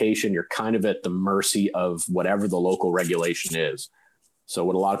classification, you're kind of at the mercy of whatever the local regulation is. So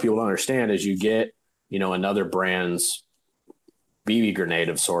what a lot of people don't understand is you get, another brand's BB grenade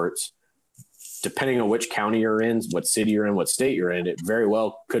of sorts, depending on which county you're in, what city you're in, what state you're in, it very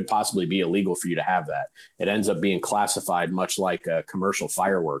well could possibly be illegal for you to have that. It ends up being classified much like a commercial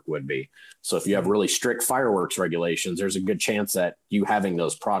firework would be. So if you have really strict fireworks regulations, there's a good chance that you having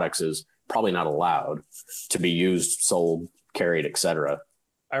those products is probably not allowed to be used, sold, carried, etc.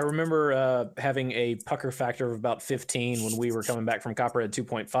 I remember having a pucker factor of about 15 when we were coming back from Copperhead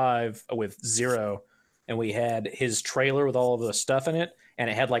 2.5 with Zero, and we had his trailer with all of the stuff in it, and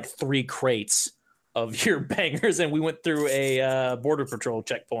it had like 3 crates of your bangers, and we went through a border patrol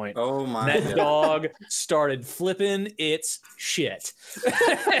checkpoint. Oh my! That dog started flipping its shit,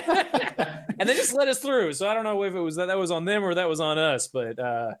 and they just let us through. So I don't know if it was that was on them or that was on us, but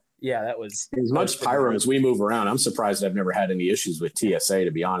yeah, that was as much pyro as we move around. I'm surprised I've never had any issues with TSA,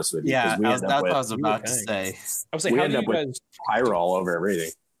 to be honest with you. Yeah, that's what I was about to say. I was saying, how do you guys pyro all over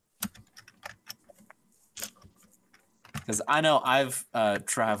everything? Because I know I've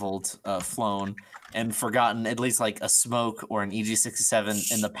traveled, flown, and forgotten at least like a smoke or an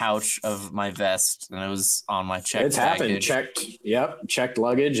EG-67 in the pouch of my vest, and it was on my checked It's happened. baggage. Checked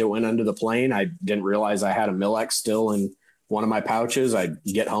luggage. It went under the plane. I didn't realize I had a Millex still in one of my pouches. I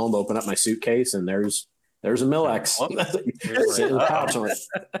get home, open up my suitcase, and there's a Millex sitting in the pouch. I'm like,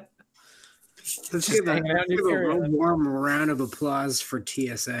 Let's give a real warm round of applause for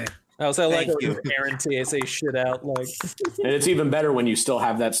TSA. I was like Thank you. Aaron TSA shit out like. and it's even better when you still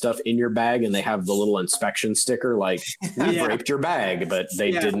have that stuff in your bag and they have the little inspection sticker like we Yeah. raped your bag, but they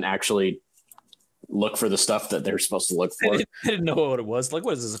didn't actually look for the stuff that they're supposed to look for. I didn't know what it was. Like,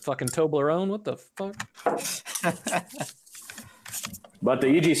 what is this? A fucking Toblerone? What the fuck? But the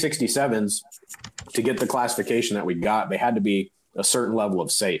EG-67s, to get the classification that we got, they had to be a certain level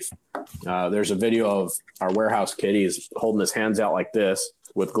of safe. There's a video of our warehouse kid. He's holding his hands out like this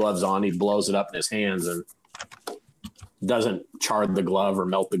with gloves on. He blows it up in his hands and doesn't char the glove or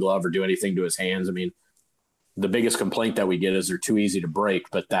melt the glove or do anything to his hands. I mean, the biggest complaint that we get is they're too easy to break,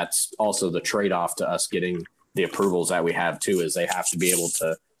 but that's also the trade-off to us getting the approvals that we have too, is they have to be able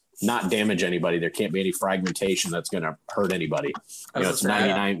to not damage anybody. There can't be any fragmentation that's going to hurt anybody. You know, it's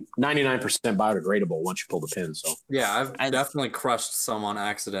 99% biodegradable once you pull the pin. So Yeah, I've definitely crushed some on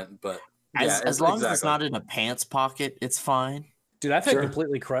accident, but As long as it's not in a pants pocket, it's fine. Dude, I've had Sure.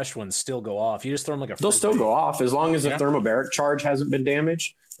 completely crushed ones still go off. You just throw them like a. they'll still go off as long as the thermobaric charge hasn't been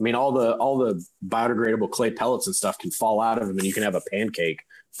damaged. I mean, all the biodegradable clay pellets and stuff can fall out of them, and you can have a pancake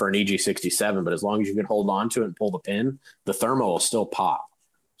for an EG-67. But as long as you can hold on to it and pull the pin, the thermo will still pop.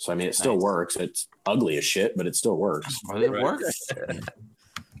 So I mean, it still works. It's ugly as shit, but it still works. Well, it works.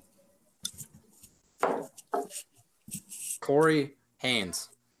 Corey Haynes,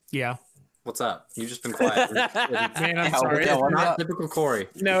 Yeah. what's up? You've just been quiet. Man, I'm Yeah, sorry. yeah, what's Not up? typical Corey.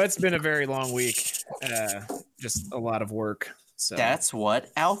 No, it's been a very long week. Just a lot of work. So That's what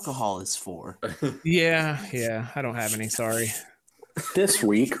alcohol is for. yeah. I don't have any. Sorry. This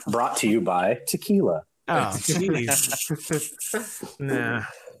week, brought to you by tequila. Oh, jeez. Nah.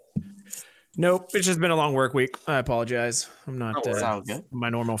 Nope. It's just been a long work week. I apologize. I'm not Sound good. my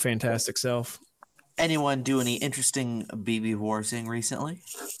normal fantastic self. Anyone do any interesting BB warsing recently?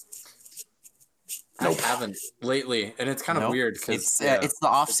 I haven't lately, and it's kind of Nope. weird because It's the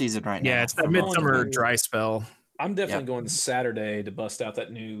off season right now. Yeah, it's the I'm going midsummer to- dry spell. I'm definitely going Saturday to bust out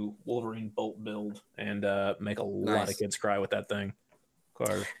that new Wolverine Bolt build and make a lot Nice. of kids cry with that thing.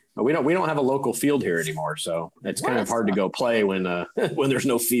 Carter. But we don't have a local field here anymore, so it's kind of hard to go play when when there's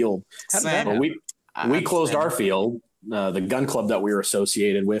no field. Same. But we I closed understand. our field. The gun club that we were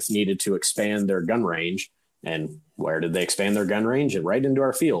associated with needed to expand their gun range. And where did they expand their gun range? And right into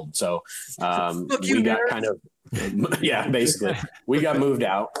our field. So we got kind of, yeah, basically. We got moved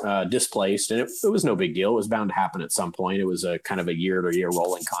out, displaced, and it was no big deal. It was bound to happen at some point. It was a kind of a year-to-year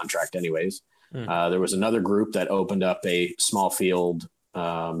rolling contract anyways. There was another group that opened up a small field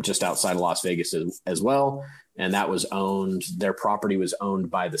just outside of Las Vegas as well. And that was owned, their property was owned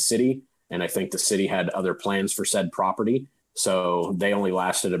by the city. And I think the city had other plans for said property. So they only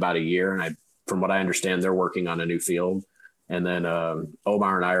lasted about a year. And from what I understand, they're working on a new field. And then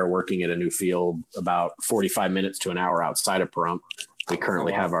Omar and I are working at a new field about 45 minutes to an hour outside of Pahrump. We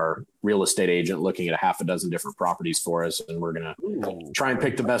currently have our real estate agent looking at a half a dozen different properties for us. And we're going to try and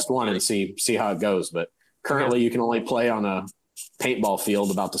pick the best one and see how it goes. But currently you can only play on a paintball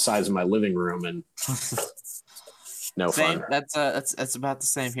field about the size of my living room, and no Same. fun. That's about the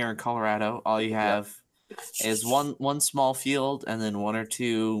same here in Colorado. All you have is one small field and then one or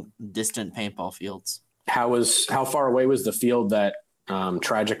two distant paintball fields. How far away was the field that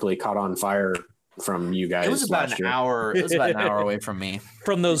tragically caught on fire from you guys? It was about last an year? hour. It was about an hour away from me.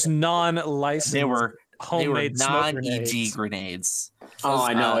 From those non-licensed They were homemade smoke non-EG grenades. Oh,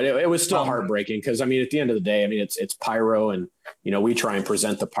 I know. It was still heartbreaking because, I mean, at the end of the day, I mean, it's pyro, and we try and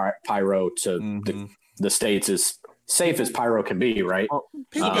present the pyro to the states as safe as pyro can be, right? Well,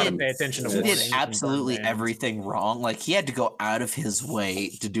 People he gotta did, pay attention to he warnings did and absolutely burn bans. everything wrong. Like, he had to go out of his way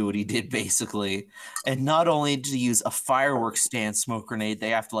to do what he did, basically. And not only to use a fireworks stand smoke grenade, they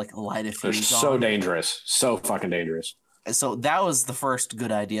have to like light a They're fuse so on. dangerous, so fucking dangerous. So that was the first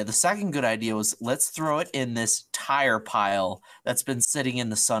good idea. The second good idea was let's throw it in this tire pile that's been sitting in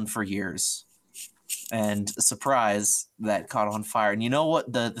the sun for years. And surprise, that caught on fire. And you know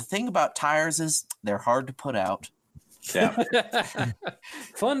what? The thing about tires is they're hard to put out. Yeah.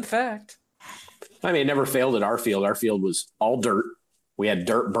 Fun fact. I mean, it never failed at our field. Our field was all dirt. We had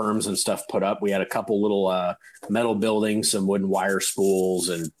dirt berms and stuff put up. We had a couple little metal buildings, some wooden wire spools,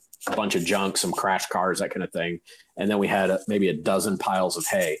 and a bunch of junk, some crash cars, that kind of thing. And then we had maybe a dozen piles of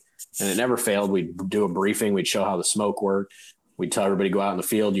hay. and it never failed. We'd do a briefing. We'd show how the smoke worked. We'd tell everybody, go out in the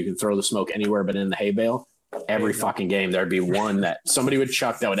field. You can throw the smoke anywhere but in the hay bale. Every fucking game, there'd be one that somebody would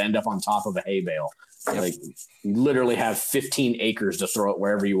chuck that would end up on top of a hay bale. Like, you literally have 15 acres to throw it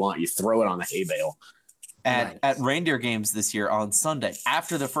wherever you want. You throw it on the hay bale. At reindeer games this year on Sunday,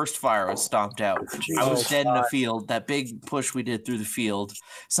 after the first fire was stomped out, I was dead in the field. That big push we did through the field,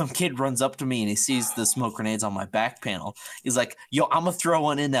 some kid runs up to me and he sees the smoke grenades on my back panel. He's like, "Yo, I'm gonna throw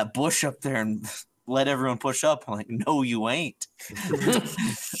one in that bush up there and let everyone push up." I'm like, "No, you ain't."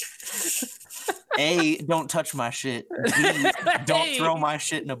 A, don't touch my shit. B, don't throw my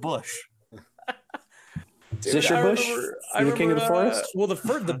shit in a bush. Is this your bush? You the king of the forest? Well,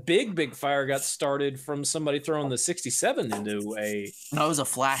 the big fire got started from somebody throwing the 67 into a. No, it was a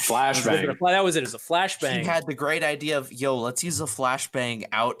flashbang. That was it. It was a flashbang. He had the great idea of, yo, let's use a flashbang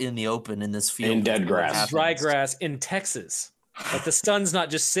out in the open in this field. In dead grass. Dry grass in Texas. Like the sun's not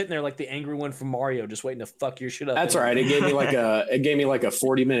just sitting there like the angry one from Mario, just waiting to fuck your shit up. That's all right. It gave me like a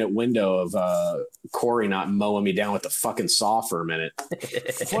 40-minute window of Corey not mowing me down with the fucking saw for a minute.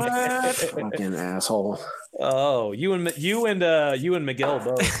 What? Fucking asshole. Oh, you and Miguel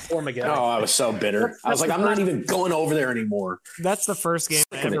both. Or Miguel. Oh, I was so bitter. I was like, I'm not even going over there anymore. That's the first game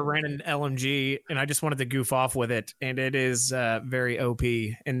I ever ran an LMG, and I just wanted to goof off with it. And it is very OP,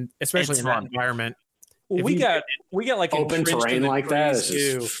 and especially in that environment. Well, we got like open terrain like that.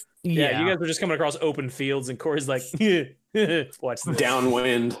 Too. Yeah, you guys were just coming across open fields, and Corey's like, watch this.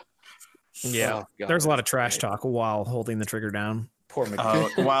 Downwind. Yeah, there's a lot of trash talk while holding the trigger down. Poor Miguel.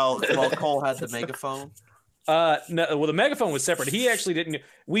 While Cole had the megaphone. No, well, the megaphone was separate. He actually didn't.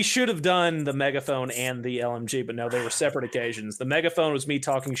 We should have done the megaphone and the LMG, but no, they were separate occasions. The megaphone was me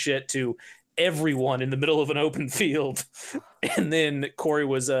talking shit to everyone in the middle of an open field, and then Corey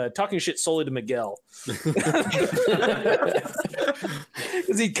was talking shit solely to Miguel because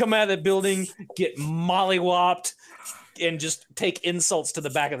he'd come out of the building, get mollywopped, and just take insults to the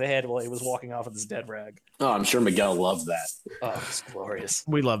back of the head while he was walking off with his dead rag. Oh, I'm sure Miguel loved that. Oh, it's glorious.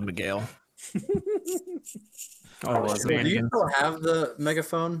 We love Miguel. Do you still have the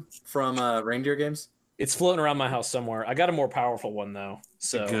megaphone from reindeer games? It's floating around my house somewhere. I got a more powerful one though.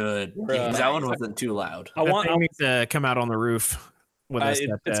 So good. That one wasn't too loud. I need to come out on the roof with us.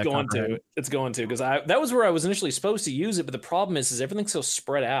 It's going to because that was where I was initially supposed to use it, but the problem is everything's so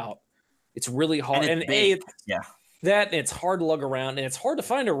spread out. It's really hard, and it's hard to lug around, and it's hard to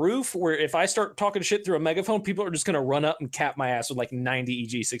find a roof where if I start talking shit through a megaphone, people are just going to run up and cap my ass with like 90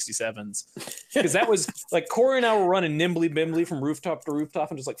 EG67s. Because that was like Corey and I were running nimbly bimbly from rooftop to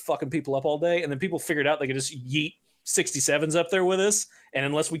rooftop and just like fucking people up all day. And then people figured out they could just yeet 67s up there with us. And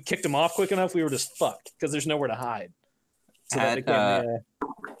unless we kicked them off quick enough, we were just fucked because there's nowhere to hide. So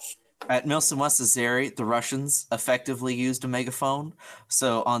at Milsim West Azeri, the Russians effectively used a megaphone.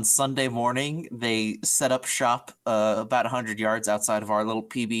 So on Sunday morning, they set up shop about 100 yards outside of our little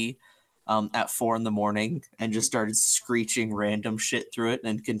PB at 4 a.m. and just started screeching random shit through it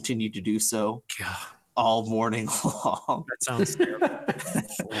and continued to do so all morning long. That sounds terrible.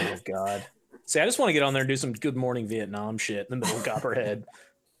 Oh, God. See, I just want to get on there and do some Good Morning Vietnam shit in the middle of Copperhead.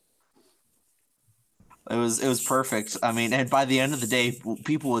 It was perfect. I mean, and by the end of the day,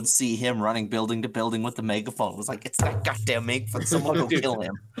 people would see him running building to building with the megaphone. It was like, it's that goddamn megaphone. Someone go kill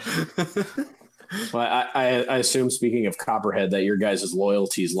him. Well, I assume, speaking of Copperhead, that your guys'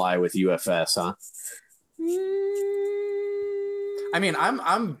 loyalties lie with UFS, huh? I mean,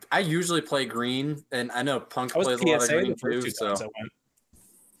 I usually play green, and I know Punk plays a lot of green too. So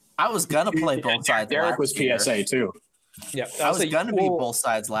I was gonna play both sides. Derek was PSA too. Yeah, I was gonna be both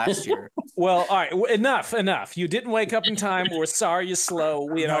sides last year. Well, all right, enough. You didn't wake up in time. We're sorry you're slow.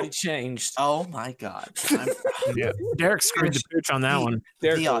 We had already changed. Oh my God. Derek screwed the pooch on that one.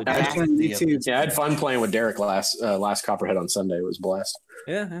 Yeah, I had fun playing with Derek last Copperhead on Sunday. It was a blast.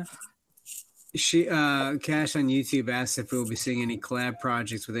 Yeah. Cash on YouTube asked if we'll be seeing any collab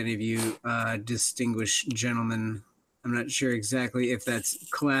projects with any of you distinguished gentlemen. I'm not sure exactly if that's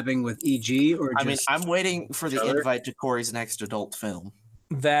collabing with EG or just... I mean, I'm waiting for the invite to Corey's next adult film.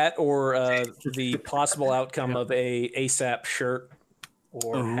 That or the possible outcome of a ASAP shirt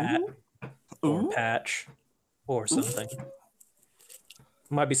or hat or patch or something.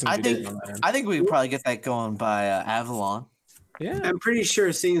 Might be some. I think we could probably get that going by Avalon. Yeah, I'm pretty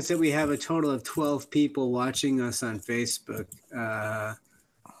sure, seeing that we have a total of 12 people watching us on Facebook,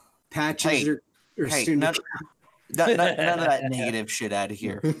 patches are soon. None of that negative shit out of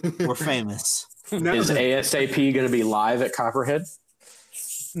here. We're famous. Is ASAP going to be live at Copperhead?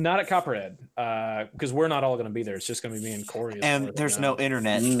 Not at Copperhead, because we're not all going to be there. It's just going to be me and Corey. And there's no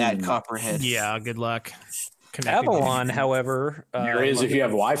internet at Copperhead. Yeah, good luck. connecting. Avalon, however, There is if you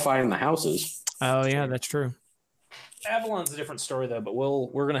have Wi-Fi in the houses. Oh yeah, that's true. Avalon's a different story though, but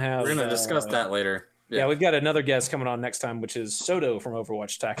we're gonna discuss that later. Yeah, we've got another guest coming on next time, which is Soto from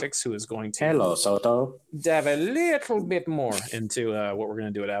Overwatch Tactics, who is going to Hello, Soto. dive a little bit more into what we're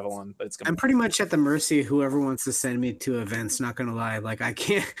going to do at Avalon. But I'm pretty much at the mercy of whoever wants to send me to events. Not gonna lie, like I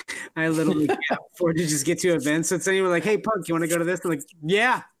literally can't afford to just get to events. So it's anyone like, hey, Punk, you want to go to this? I'm like,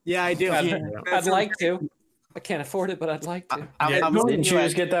 yeah, I do. I'd like to. I can't afford it, but I'd like to. Didn't you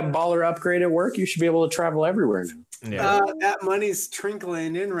just get that baller upgrade at work? You should be able to travel everywhere now. Yeah. That money's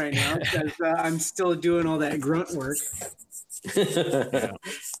trickling in right now because I'm still doing all that grunt work.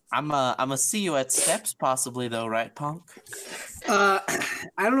 I'm gonna see you at Steps possibly though, right, Punk? I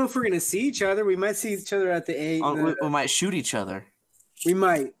don't know if we're gonna see each other. We might see each other at the A. We might shoot each other. We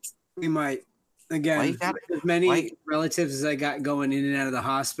might. Again, as many relatives as I got going in and out of the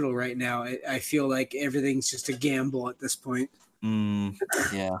hospital right now, I feel like everything's just a gamble at this point.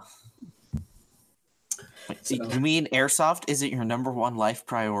 Yeah. So. You mean airsoft isn't your number one life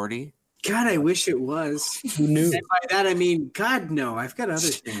priority? God, I wish it was. Who knew? And by that I mean, God, no. I've got other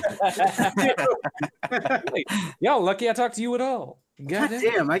things. Y'all lucky I talked to you at all. God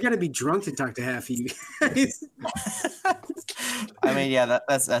damn, I gotta be drunk to talk to half of you guys. I mean, yeah,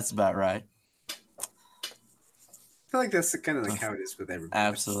 that's about right. I feel like that's kind of like how it is with everybody.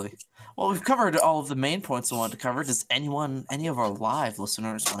 Absolutely. Well, we've covered all of the main points we wanted to cover. Does any of our live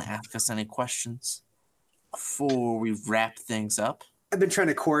listeners want to ask us any questions before we wrap things up? I've been trying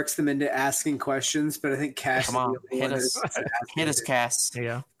to coax them into asking questions, but I think Cass. Come on, hit us, Cass.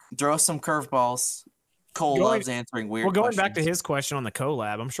 Yeah. Throw us some curveballs. Cole loves answering weird questions. Well, going back to his question on the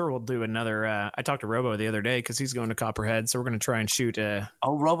collab, I'm sure we'll do another. I talked to Robo the other day because he's going to Copperhead, so we're going to try and shoot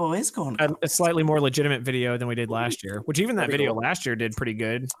Robo is going a slightly more legitimate video than we did last year. Which even that video last year did pretty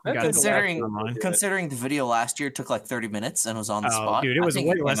good. Considering the video last year took like 30 minutes and was on the spot. Dude, it was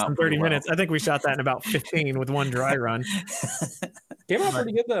way less than 30 minutes. I think we shot that in about 15 with one dry run. Came out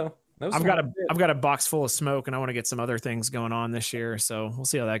pretty good though. I've got a box full of smoke, and I want to get some other things going on this year, so we'll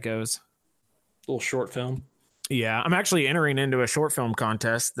see how that goes. Little short film. Yeah, I'm actually entering into a short film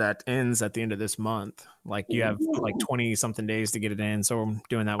contest that ends at the end of this month. Like you have like 20 something days to get it in, so I'm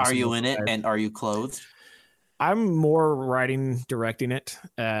doing that. Are you in it, and are you clothed? I'm more writing, directing it.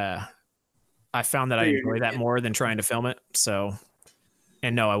 I found that I enjoy that more than trying to film it. So,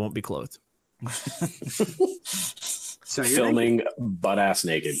 and no, I won't be clothed. So filming butt ass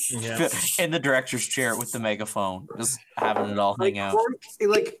naked in the director's chair with the megaphone, just having it all hang out.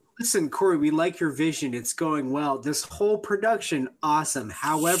 Listen, Corey, we like your vision. It's going well. This whole production, awesome.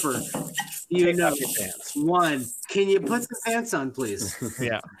 However, one, can you put some pants on, please?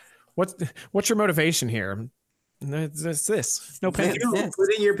 Yeah. What's your motivation here? It's this. No pants.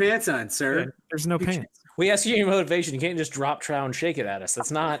 Putting your pants on, sir. Yeah, there's no pants. We ask you your motivation. You can't just drop trow and shake it at us.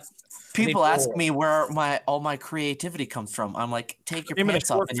 That's not. People ask me where all my creativity comes from. I'm like, take your pants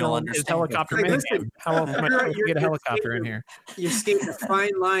off and you'll understand. Helicopter How else am I going to get a helicopter in here? You're skating a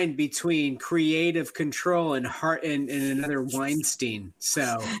fine line between creative control and heart and another Weinstein.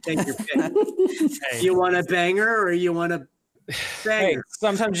 So take your pick. You want a banger or you want a banger? Hey,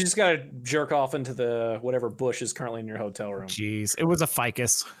 sometimes you just got to jerk off into the whatever bush is currently in your hotel room. Jeez, it was a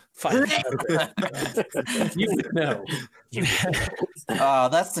ficus. You would know.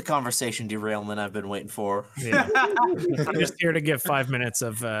 That's the conversation derailment I've been waiting for. Yeah. I'm just here to give 5 minutes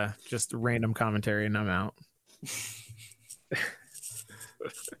of just random commentary, and I'm out.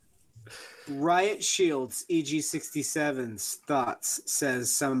 Riot Shields EG67's thoughts,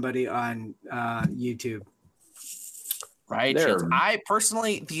 says somebody on YouTube. Riot Shields. I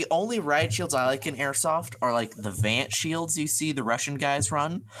personally, the only Riot Shields I like in airsoft are like the Vant shields you see the Russian guys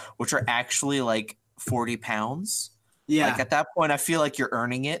run, which are actually like 40 pounds. Yeah. Like at that point, I feel like you're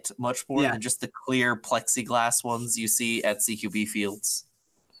earning it much more than just the clear plexiglass ones you see at CQB fields.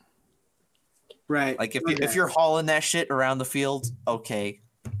 Right. Like if you're hauling that shit around the field, okay,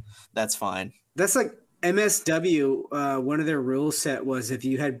 that's fine. That's like MSW, one of their rule set was if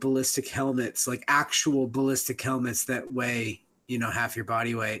you had ballistic helmets, like actual ballistic helmets that weigh, half your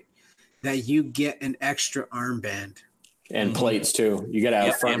body weight, that you get an extra armband. And plates too. You get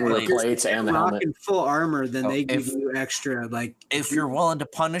out front with the plates and the helmet. In full armor, then they give you extra. Like if you're willing to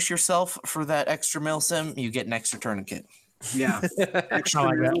punish yourself for that extra milsim, you get an extra tourniquet. Yeah, extra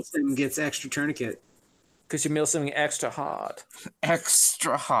milsim gets extra tourniquet because you're milsim extra hard.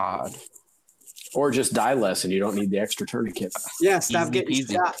 Extra hard. Or just die less and you don't need the extra tourniquet. Yeah, stop getting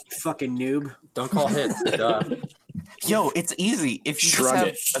shot, you fucking noob. Don't call hits. Yo, it's easy. If you just have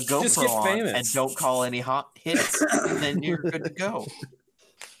a GoPro on and don't call any hot hits, then you're good to go.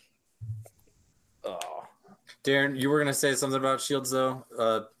 Oh. Darren, you were gonna say something about shields though.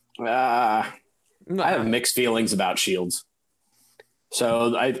 I have mixed feelings about shields.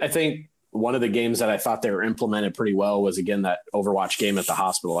 So I think one of the games that I thought they were implemented pretty well was, again, that Overwatch game at the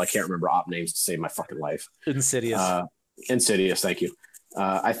hospital. I can't remember op names to save my fucking life. Insidious. Insidious, thank you.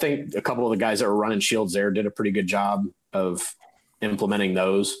 I think a couple of the guys that were running shields there did a pretty good job of implementing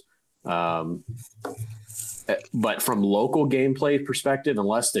those. But from local gameplay perspective,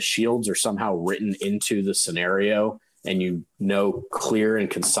 unless the shields are somehow written into the scenario and you know clear and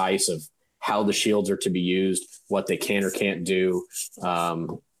concise of how the shields are to be used, what they can or can't do.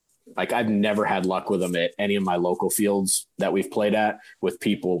 Like I've never had luck with them at any of my local fields that we've played at with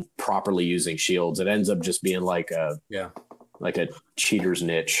people properly using shields. It ends up just being like a cheater's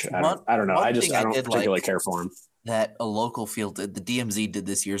niche. I don't know. I don't particularly care for them. That a local field, the DMZ did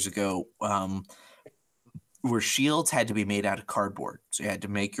this years ago, where shields had to be made out of cardboard. So you had to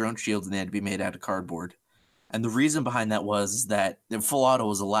make your own shields and they had to be made out of cardboard. And the reason behind that was that the full auto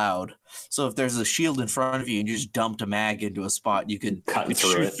was allowed. So if there's a shield in front of you and you just dumped a mag into a spot, you could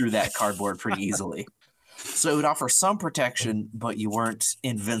shoot through that cardboard pretty easily. So it would offer some protection, but you weren't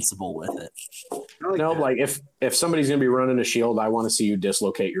invincible with it. Like if somebody's going to be running a shield, I want to see you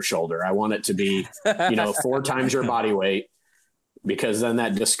dislocate your shoulder. I want it to be, 4 times your body weight, because then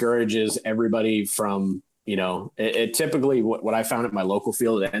that discourages everybody from, it typically, what I found at my local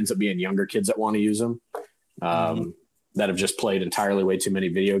field, it ends up being younger kids that want to use them. That have just played entirely way too many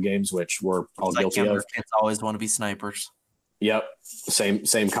video games, which we're all guilty of. Kids always want to be snipers. Yep.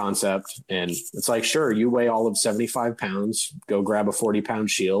 Same concept. And it's like, sure, you weigh all of 75 pounds, go grab a 40-pound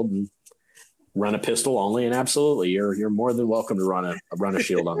shield and run a pistol only. And absolutely, you're more than welcome to run a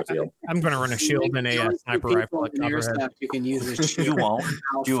shield on the field. I'm going to run a shield and a sniper rifle. You can use a shield. You won't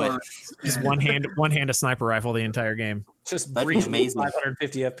do it. Just one hand a sniper rifle the entire game. Just amazing.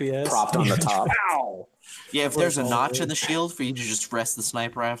 550 FPS. Propped on the top. Ow. Yeah, if there's a notch in the shield for you to just rest the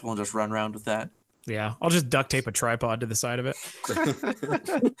sniper rifle and just run around with that. Yeah, I'll just duct tape a tripod to the side of it. Oh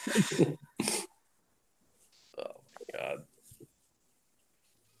my god.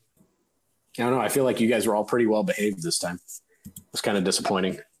 I don't know. I feel like you guys were all pretty well behaved this time. It's kind of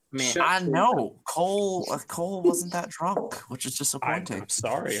disappointing. Man, I know. Cole wasn't that drunk, which is disappointing.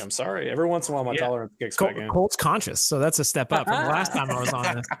 I'm sorry. Every once in a while, my tolerance kicks back in. Cole's conscious, so that's a step up from the last time I was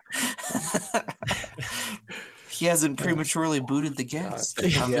on this. He hasn't prematurely booted the guest.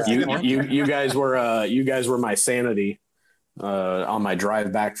 You guys were my sanity on my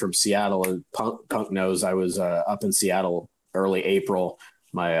drive back from Seattle. And Punk knows I was up in Seattle early April.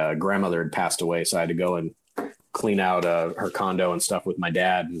 My grandmother had passed away, so I had to go and clean out her condo and stuff with my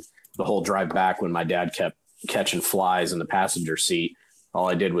dad. And the whole drive back, when my dad kept catching flies in the passenger seat, all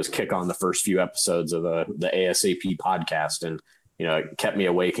I did was kick on the first few episodes of the ASAP podcast, and it kept me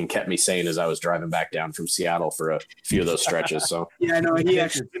awake and kept me sane as I was driving back down from Seattle for a few of those stretches. So yeah, I know. He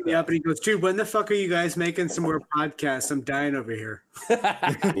actually hit me up and he goes, "Dude, when the fuck are you guys making some more podcasts? I'm dying over here."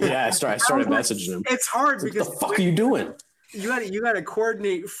 Yeah, I started messaging him. It's hard because what the fuck are you doing? You got to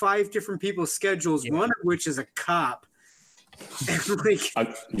coordinate 5 different people's schedules. Yeah. One of which is a cop. Did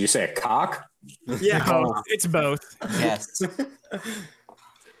you say a cock? Yeah, it's both. Yes.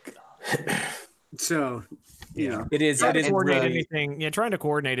 So. Yeah, it is. Trying to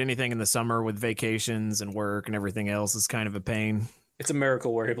coordinate anything in the summer with vacations and work and everything else is kind of a pain. It's a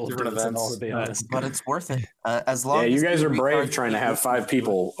miracle we're able to do this all, to be honest. But it's worth it. As long as you guys are brave trying to have 5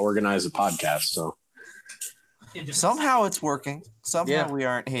 people organize a podcast. So somehow it's working. Somehow we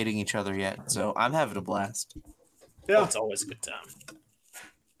aren't hating each other yet. So I'm having a blast. Yeah, it's always a good time.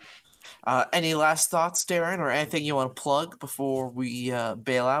 Any last thoughts, Darren, or anything you want to plug before we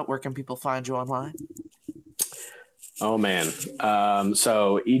bail out? Where can people find you online? Oh man.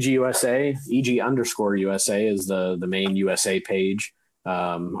 So EG_USA is the main USA page.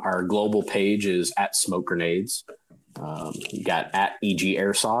 Our global page is at Smoke Grenades. You got at EG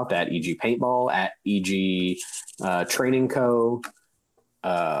Airsoft, at EG Paintball, at EG Training Co.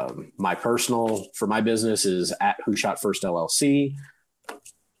 My personal for my business is at Who Shot First LLC.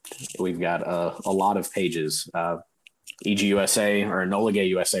 We've got a lot of pages. EG_USA or Enola Gay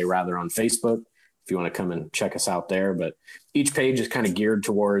USA rather on Facebook. If you want to come and check us out there, but each page is kind of geared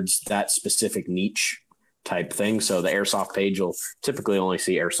towards that specific niche type thing. So the airsoft page will typically only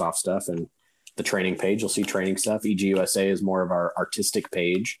see airsoft stuff, and the training page you'll see training stuff. EG_USA is more of our artistic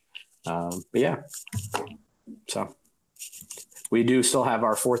page. But yeah, so we do still have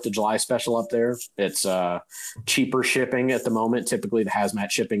our 4th of July special up there. It's cheaper shipping at the moment. Typically the hazmat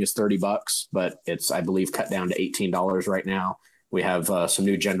shipping is $30, but it's, I believe, cut down to $18 right now. We have some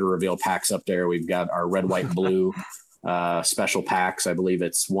new gender reveal packs up there. We've got our red, white, and blue special packs. I believe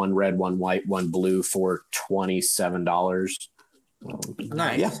it's 1 red, 1 white, 1 blue for $27.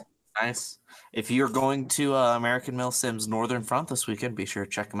 Nice. Yeah. Nice. If you're going to American Mill Sims Northern Front this weekend, be sure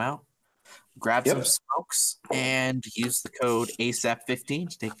to check them out. Grab some smokes and use the code ASAP15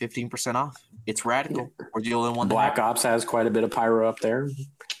 to take 15% off. It's radical. We're the only one. Black Ops has quite a bit of pyro up there.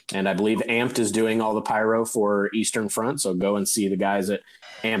 And I believe Amped is doing all the pyro for Eastern Front. So go and see the guys at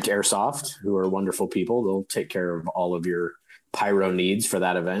Amped Airsoft, who are wonderful people. They'll take care of all of your pyro needs for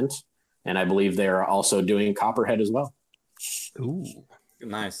that event. And I believe they are also doing Copperhead as well. Ooh,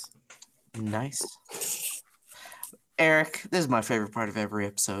 nice. Eric, this is my favorite part of every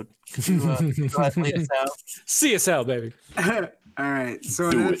episode. Could you go ahead and lead us out? See us out, baby. All right. So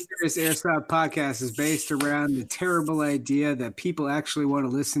another Serious Airsoft podcast is based around the terrible idea that people actually want to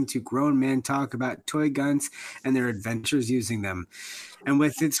listen to grown men talk about toy guns and their adventures using them. And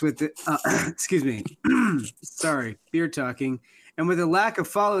excuse me, sorry, beer talking. And with a lack of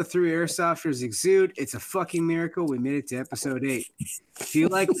follow through airsofters exude, it's a fucking miracle we made it to episode 8. If you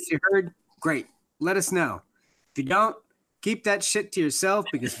like what you heard, great. Let us know. If you don't, keep that shit to yourself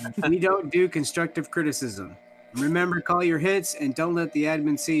because we don't do constructive criticism. Remember, call your hits and don't let the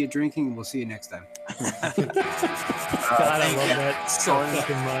admin see you drinking. We'll see you next time. God, I love that so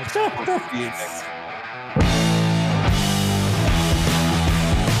fucking much. See you next time.